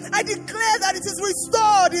up, I declare that it is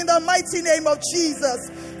restored in the mighty name of Jesus.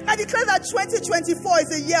 I declare that 2024 is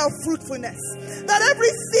a year of fruitfulness. That every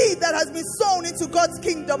seed that has been sown into God's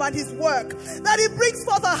kingdom and his work, that it brings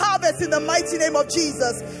forth a harvest in the mighty name of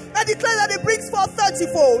Jesus. I declare that it brings forth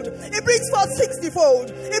 30-fold, it brings forth 60-fold,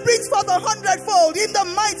 it brings forth 100-fold in the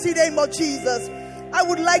mighty name of Jesus. I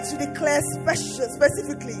would like to declare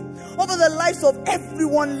specifically over the lives of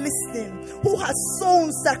everyone listening who has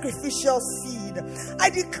sown sacrificial seed. I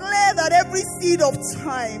declare that every seed of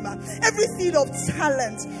time, every seed of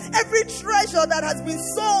talent, every treasure that has been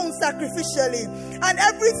sown sacrificially, and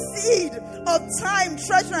every seed of time,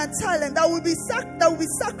 treasure, and talent that will be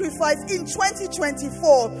sacrificed in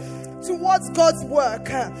 2024, towards God's work.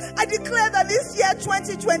 I declare that this year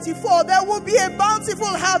 2024 there will be a bountiful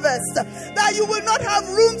harvest that you will not have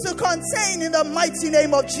room to contain in the mighty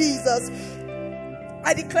name of Jesus.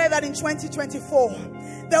 I declare that in 2024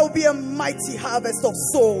 there will be a mighty harvest of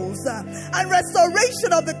souls and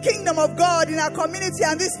restoration of the kingdom of God in our community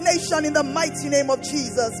and this nation in the mighty name of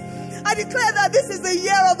Jesus. I declare that this is the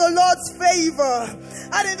year of the Lord's favor.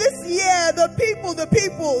 And in this year, the peoples,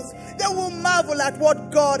 they will marvel at what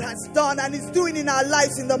God has done and is doing in our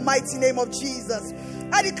lives in the mighty name of Jesus.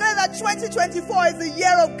 I declare that 2024 is the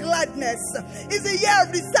year of gladness. Is the year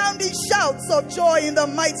of resounding shouts of joy in the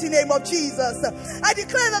mighty name of Jesus. I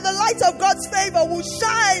declare that the light of God's favor will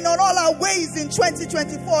shine on all our ways in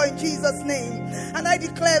 2024 in Jesus' name. And I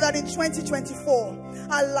declare that in 2024,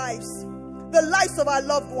 our lives, the lives of our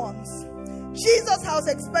loved ones, Jesus' house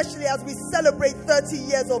especially as we celebrate 30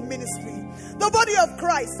 years of ministry, the body of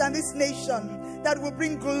Christ and this nation, that will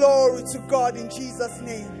bring glory to God in Jesus'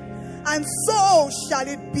 name. And so shall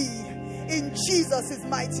it be in Jesus'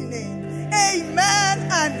 mighty name. Amen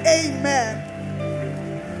and amen.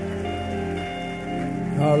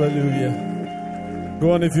 Hallelujah.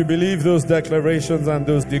 Go on, if you believe those declarations and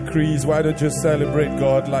those decrees, why don't you celebrate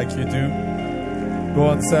God like you do? Go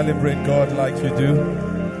on, celebrate God like you do.